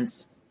the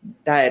sense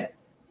that,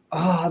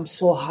 I'm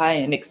so high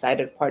and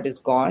excited part is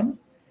gone.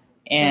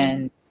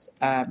 And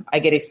I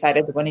get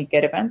excited when I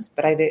get events,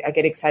 but I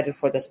get excited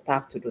for the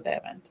staff to do the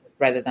event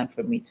rather than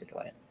for me to do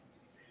it.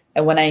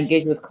 And when I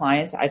engage with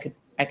clients, I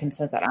can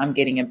sense that I'm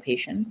getting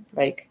impatient.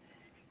 Like,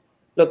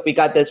 look, we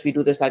got this, we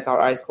do this like our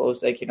eyes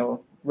closed, like,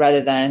 rather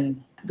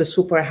than the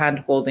super hand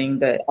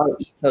holding, our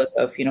ethos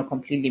of,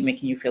 completely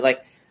making you feel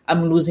like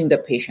I'm losing the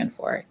patience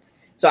for it.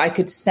 So I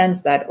could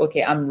sense that,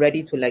 okay, I'm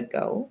ready to let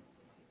go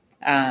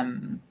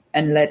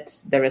and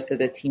let the rest of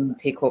the team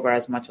take over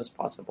as much as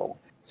possible.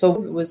 So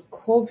with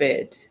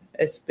COVID,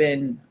 it's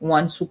been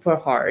one super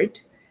hard.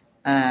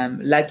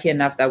 Lucky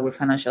enough that we're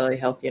financially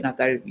healthy enough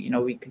that,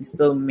 we can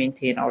still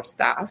maintain our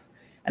staff.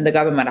 And the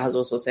government has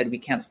also said we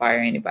can't fire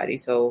anybody.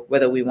 So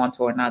whether we want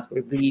to or not,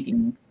 we're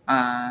bleeding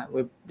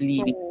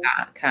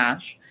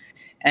cash.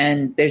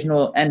 And there's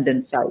no end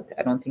in sight.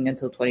 I don't think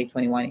until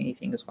 2021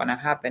 anything is going to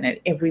happen. And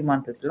every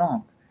month is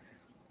long.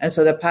 And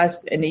so the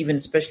past, and even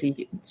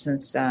especially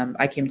since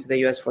I came to the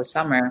US for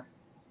summer,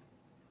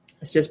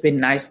 it's just been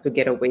nice to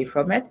get away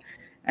from it.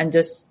 And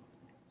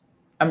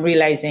I'm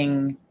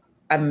realizing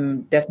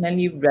I'm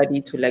definitely ready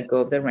to let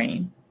go of the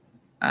rein.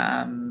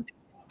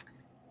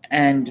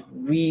 And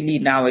really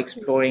now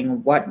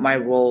exploring what my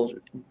role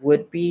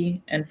would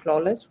be in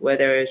Flawless,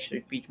 whether it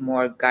should be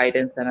more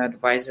guidance and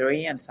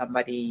advisory and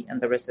somebody and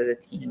the rest of the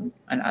team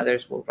and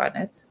others will run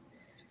it.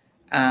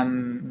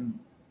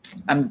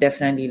 I'm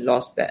definitely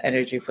lost the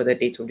energy for the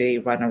day-to-day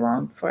run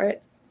around for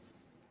it.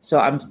 So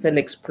I'm still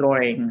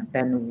exploring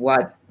then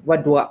what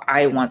do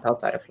I want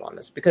outside of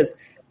Flawless? Because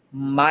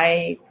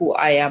who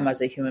I am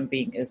as a human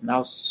being is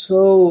now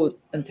so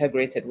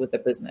integrated with the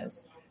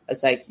business.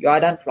 It's like, you are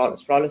done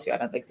Flawless, you are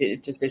done. Like,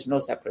 there's no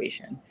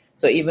separation.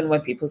 So even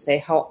when people say,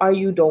 how are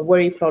you? Don't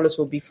worry, Flawless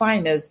will be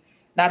fine, is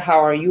not how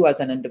are you as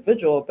an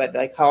individual, but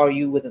like, how are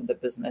you within the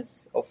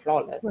business of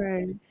Flawless?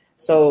 Right.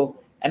 So,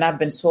 and I've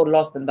been so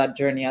lost in that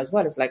journey as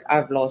well. It's like,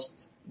 I've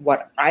lost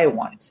what I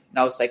want.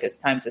 Now it's like, it's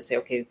time to say,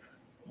 okay,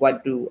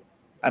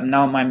 I'm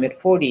now in my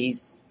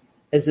mid-40s.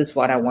 Is this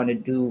what I want to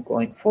do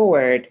going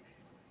forward?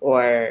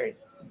 Or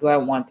do I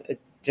want a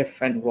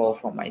different role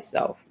for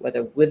myself,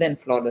 whether within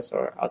Flawless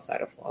or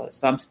outside of Flawless?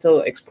 So I'm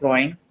still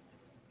exploring.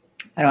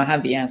 I don't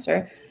have the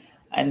answer.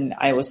 And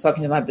I was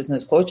talking to my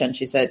business coach and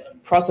she said,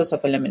 process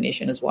of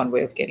elimination is one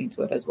way of getting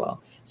to it as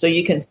well. So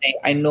you can say,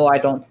 I know I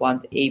don't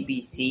want A,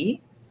 B,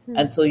 C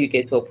until you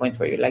get to a point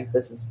where you're like,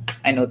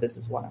 I know this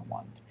is what I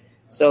want.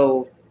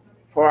 So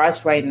for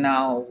us right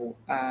now,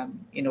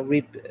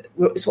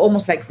 it's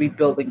almost like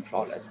rebuilding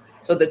Flawless.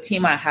 So the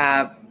team I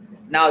have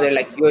now, they're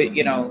like,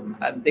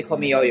 they call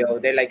me Yo-Yo.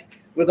 They're like,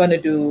 we're going to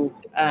do,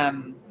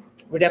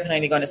 we're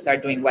definitely going to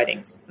start doing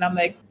weddings. And I'm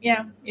like,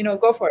 yeah,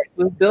 go for it.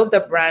 We'll build the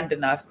brand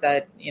enough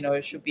that,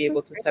 it should be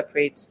able to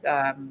separate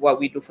what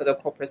we do for the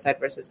corporate side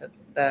versus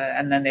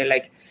and then they're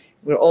like,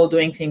 we're all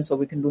doing things so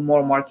we can do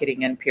more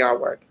marketing and PR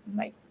work. I'm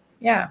like,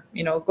 yeah,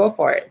 go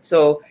for it.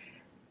 So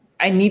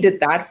I needed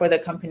that for the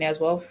company as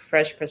well.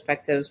 Fresh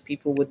perspectives,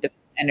 people with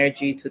different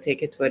energy to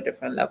take it to a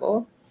different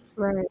level.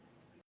 Right.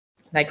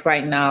 Like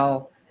right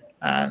now,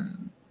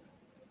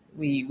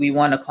 we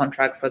won a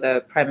contract for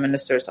the Prime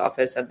Minister's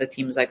office and the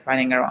team's like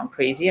running around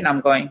crazy. And I'm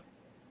going,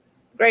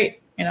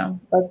 great,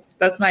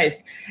 that's nice.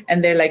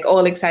 And they're like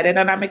all excited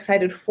and I'm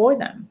excited for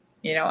them.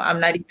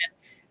 I'm not even,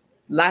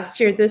 last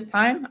year this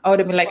time, I would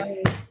have been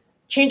like,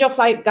 change of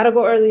flight, got to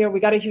go earlier. We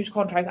got a huge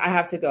contract. I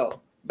have to go.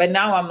 But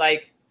now I'm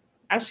like,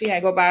 actually, I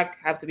go back,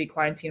 have to be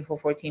quarantined for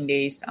 14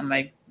 days. I'm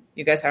like,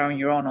 you guys are on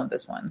your own on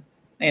this one,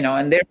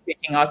 and they're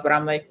freaking out, but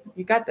I'm like,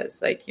 you got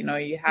this. Like, you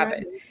have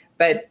it.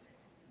 But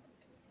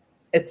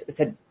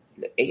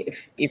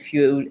if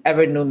you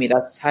ever knew me,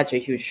 that's such a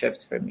huge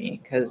shift for me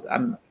because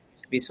I'm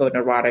to be so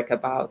neurotic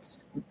about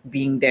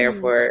being there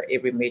for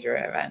every major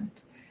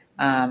event.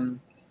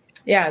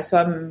 So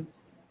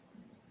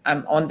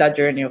I'm on that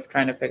journey of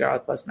trying to figure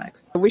out what's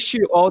next. I wish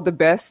you all the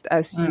best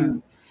as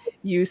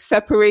you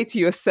separate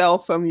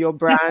yourself from your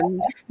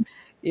brand,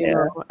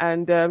 know.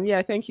 And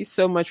thank you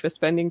so much for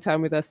spending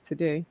time with us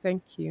today.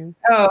 Thank you.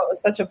 Oh, it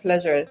was such a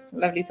pleasure.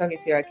 Lovely talking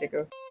to you,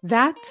 Akiko.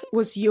 That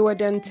was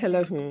Yoaden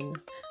Tilahun,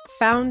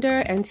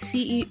 founder and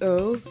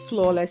CEO,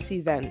 Flawless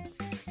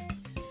Events.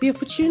 The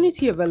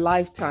opportunity of a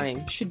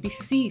lifetime should be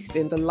seized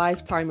in the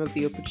lifetime of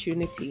the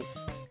opportunity.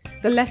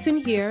 The lesson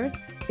here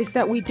is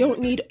that we don't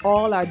need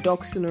all our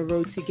ducks in a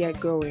row to get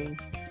going.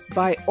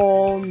 By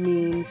all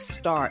means,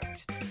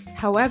 start.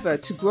 However,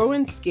 to grow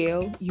and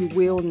scale, you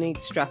will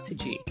need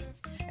strategy.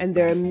 And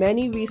there are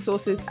many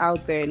resources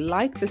out there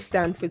like the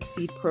Stanford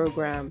Seed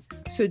Program,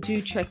 so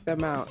do check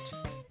them out.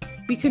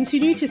 We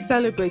continue to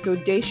celebrate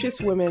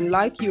audacious women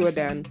like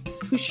Yoaden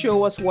who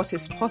show us what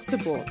is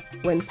possible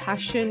when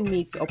passion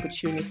meets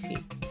opportunity.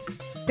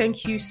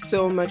 Thank you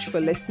so much for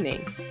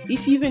listening.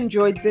 If you've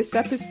enjoyed this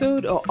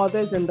episode or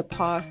others in the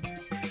past,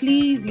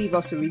 please leave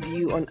us a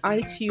review on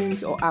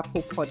iTunes or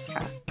Apple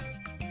Podcasts.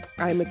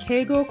 I'm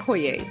Akego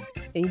Okoye,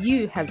 and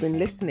you have been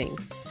listening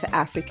to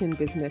African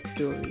Business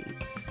Stories.